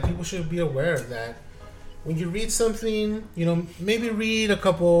that people should be aware that when you read something, maybe read a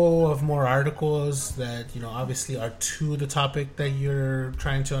couple of more articles that, obviously are to the topic that you're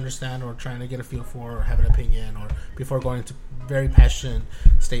trying to understand or trying to get a feel for or have an opinion, or before going into very passionate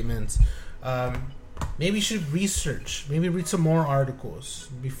statements. Maybe you should research. Maybe read some more articles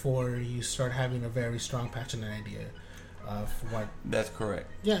before you start having a very strong, passionate idea of what... That's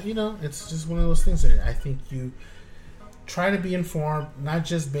correct. Yeah, it's just one of those things that I think you... Try to be informed, not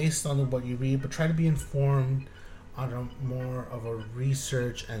just based on what you read, but try to be informed on a more of a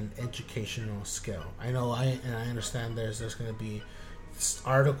research and educational scale. I know, I understand there's going to be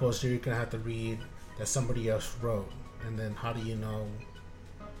articles that you're going to have to read that somebody else wrote, and then how do you know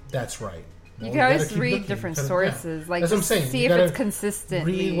that's right? Well, you can always read different sources, like that's what I'm saying. See if it's consistent.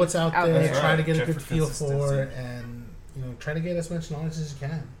 Read what's out there, try to get a good feel for it, and try to get as much knowledge as you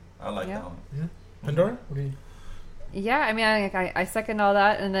can. I like that one. Yeah, Pandora, what do you? Yeah, I mean, I second all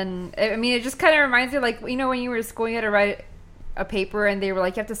that, and then it just kind of reminds me, like, when you were in school, you had to write a paper, and they were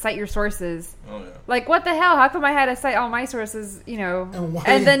like, you have to cite your sources. Oh yeah. Like, what the hell? How come I had to cite all my sources?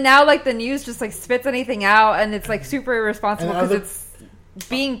 And then now, like, the news just like spits anything out, and it's like super irresponsible because it's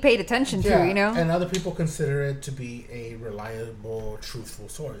being paid attention to. And other people consider it to be a reliable, truthful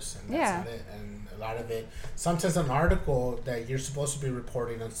source, and that's it. And a lot of it, sometimes an article that you're supposed to be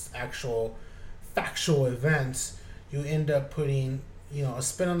reporting on actual factual events, you end up putting, a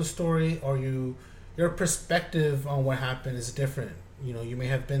spin on the story, or your perspective on what happened is different. You may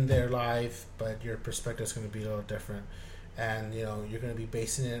have been there live, but your perspective is going to be a little different. And, you're going to be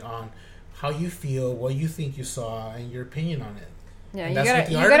basing it on how you feel, what you think you saw, and your opinion on it. Yeah,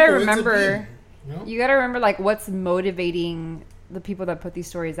 you gotta remember, you gotta remember, like, what's motivating the people that put these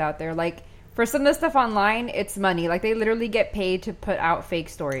stories out there. Like, for some of the stuff online, it's money. Like, they literally get paid to put out fake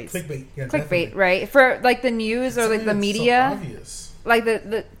stories. Clickbait. Yeah, clickbait, definitely. Right? For, like, the news or, like, the media. So obvious. Like,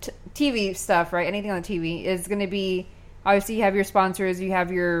 the TV stuff, right? Anything on TV is going to be... Obviously, you have your sponsors, you have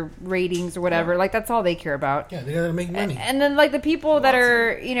your ratings or whatever. Yeah. Like, that's all they care about. Yeah, they gotta make money. And then, like, the people that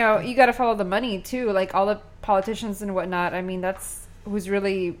are... you gotta follow the money, too. Like, all the politicians and whatnot. I mean, that's... who's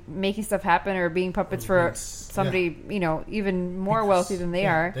really making stuff happen or being puppets for somebody, even more wealthy than they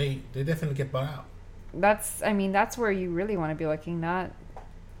are. They definitely get bought out. That's where you really want to be looking, not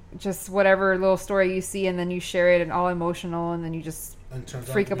just whatever little story you see and then you share it and all emotional and then you just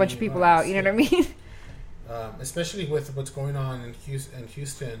freak a bunch of people out. You know what I mean? Especially with what's going on in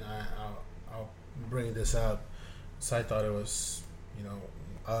Houston, I'll bring this up. So I thought it was,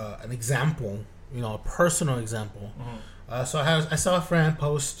 an example, a personal example. Mm-hmm. So I saw a friend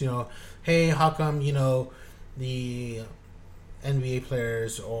post, hey, how come, the NBA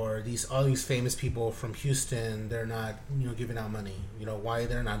players or all these famous people from Houston, they're not, giving out money, why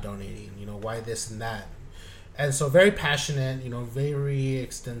they're not donating, why this and that. And so very passionate, very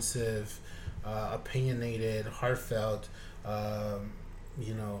extensive, opinionated, heartfelt,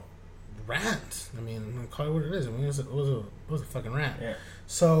 rant. I mean, call it what it is. I mean, it was a fucking rant. Yeah.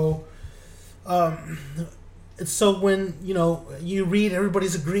 So, so when you read,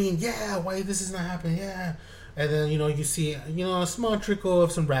 everybody's agreeing, yeah, why this is not happening, yeah, and then you see a small trickle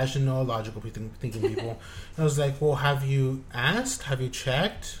of some rational, logical thinking people. I was like, well, have you asked? Have you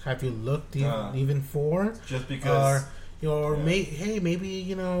checked? Have you looked even for? Just because, hey, maybe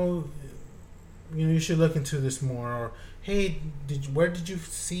you should look into this more, or hey, where did you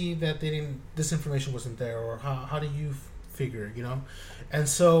see that this information wasn't there, or how do you figure, and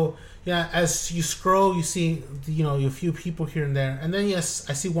so as you scroll, you see a few people here and there, and then I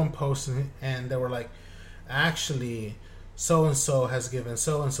see one post and they were like, actually, so and so has given,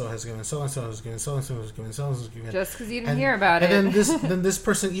 so and so has given, so and so has given, so and so has given, so and so has given, just because you didn't hear about it. And then this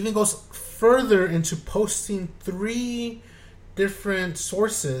person even goes further into posting 3 different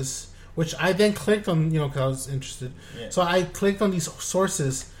sources, which I then clicked on, because I was interested. Yeah. So I clicked on these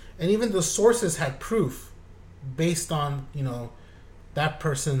sources, and even the sources had proof based on, that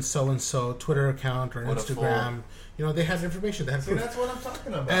person's so-and-so Twitter account or Instagram. They have information. They have proof. That's what I'm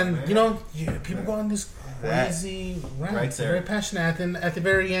talking about, and, man. People go on this crazy rant. Right there. Very passionate. And at the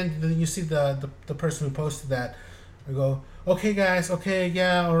very end, you see the person who posted that. I go, okay, guys, okay,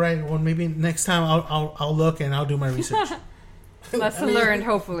 yeah, all right. Well, maybe next time I'll look and I'll do my research. Lesson learned,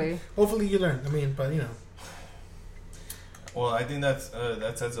 hopefully. Hopefully you learn. But Well, I think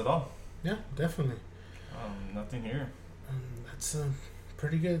that says it all. Yeah, definitely. Nothing here. That's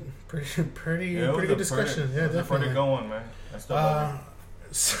pretty good good discussion. Yeah, definitely. Pretty going, man. I still love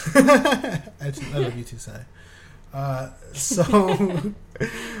you. I love you too, Sai. So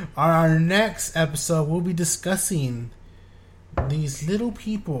our next episode, we'll be discussing these little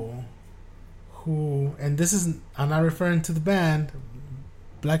people who, and this is, I'm not referring to the band,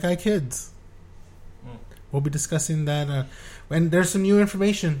 Black Eyed Kids. we'll be discussing that. And there's some new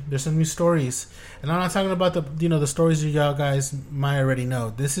information. There's some new stories. And I'm not talking about the stories y'all guys might already know.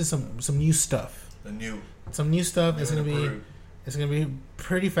 This is some new stuff. Some new stuff. It's gonna be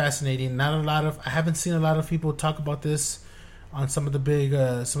pretty fascinating. I haven't seen a lot of people talk about this on some of the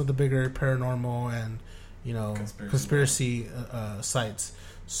bigger paranormal and conspiracy sites.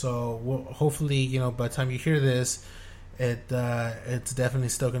 So hopefully, by the time you hear this, it's definitely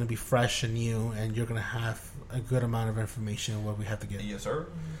still going to be fresh and new, and you're going to have a good amount of information on what we have to get. Yes, sir.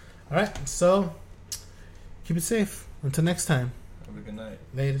 All right, so keep it safe. Until next time. Have a good night.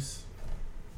 Latest.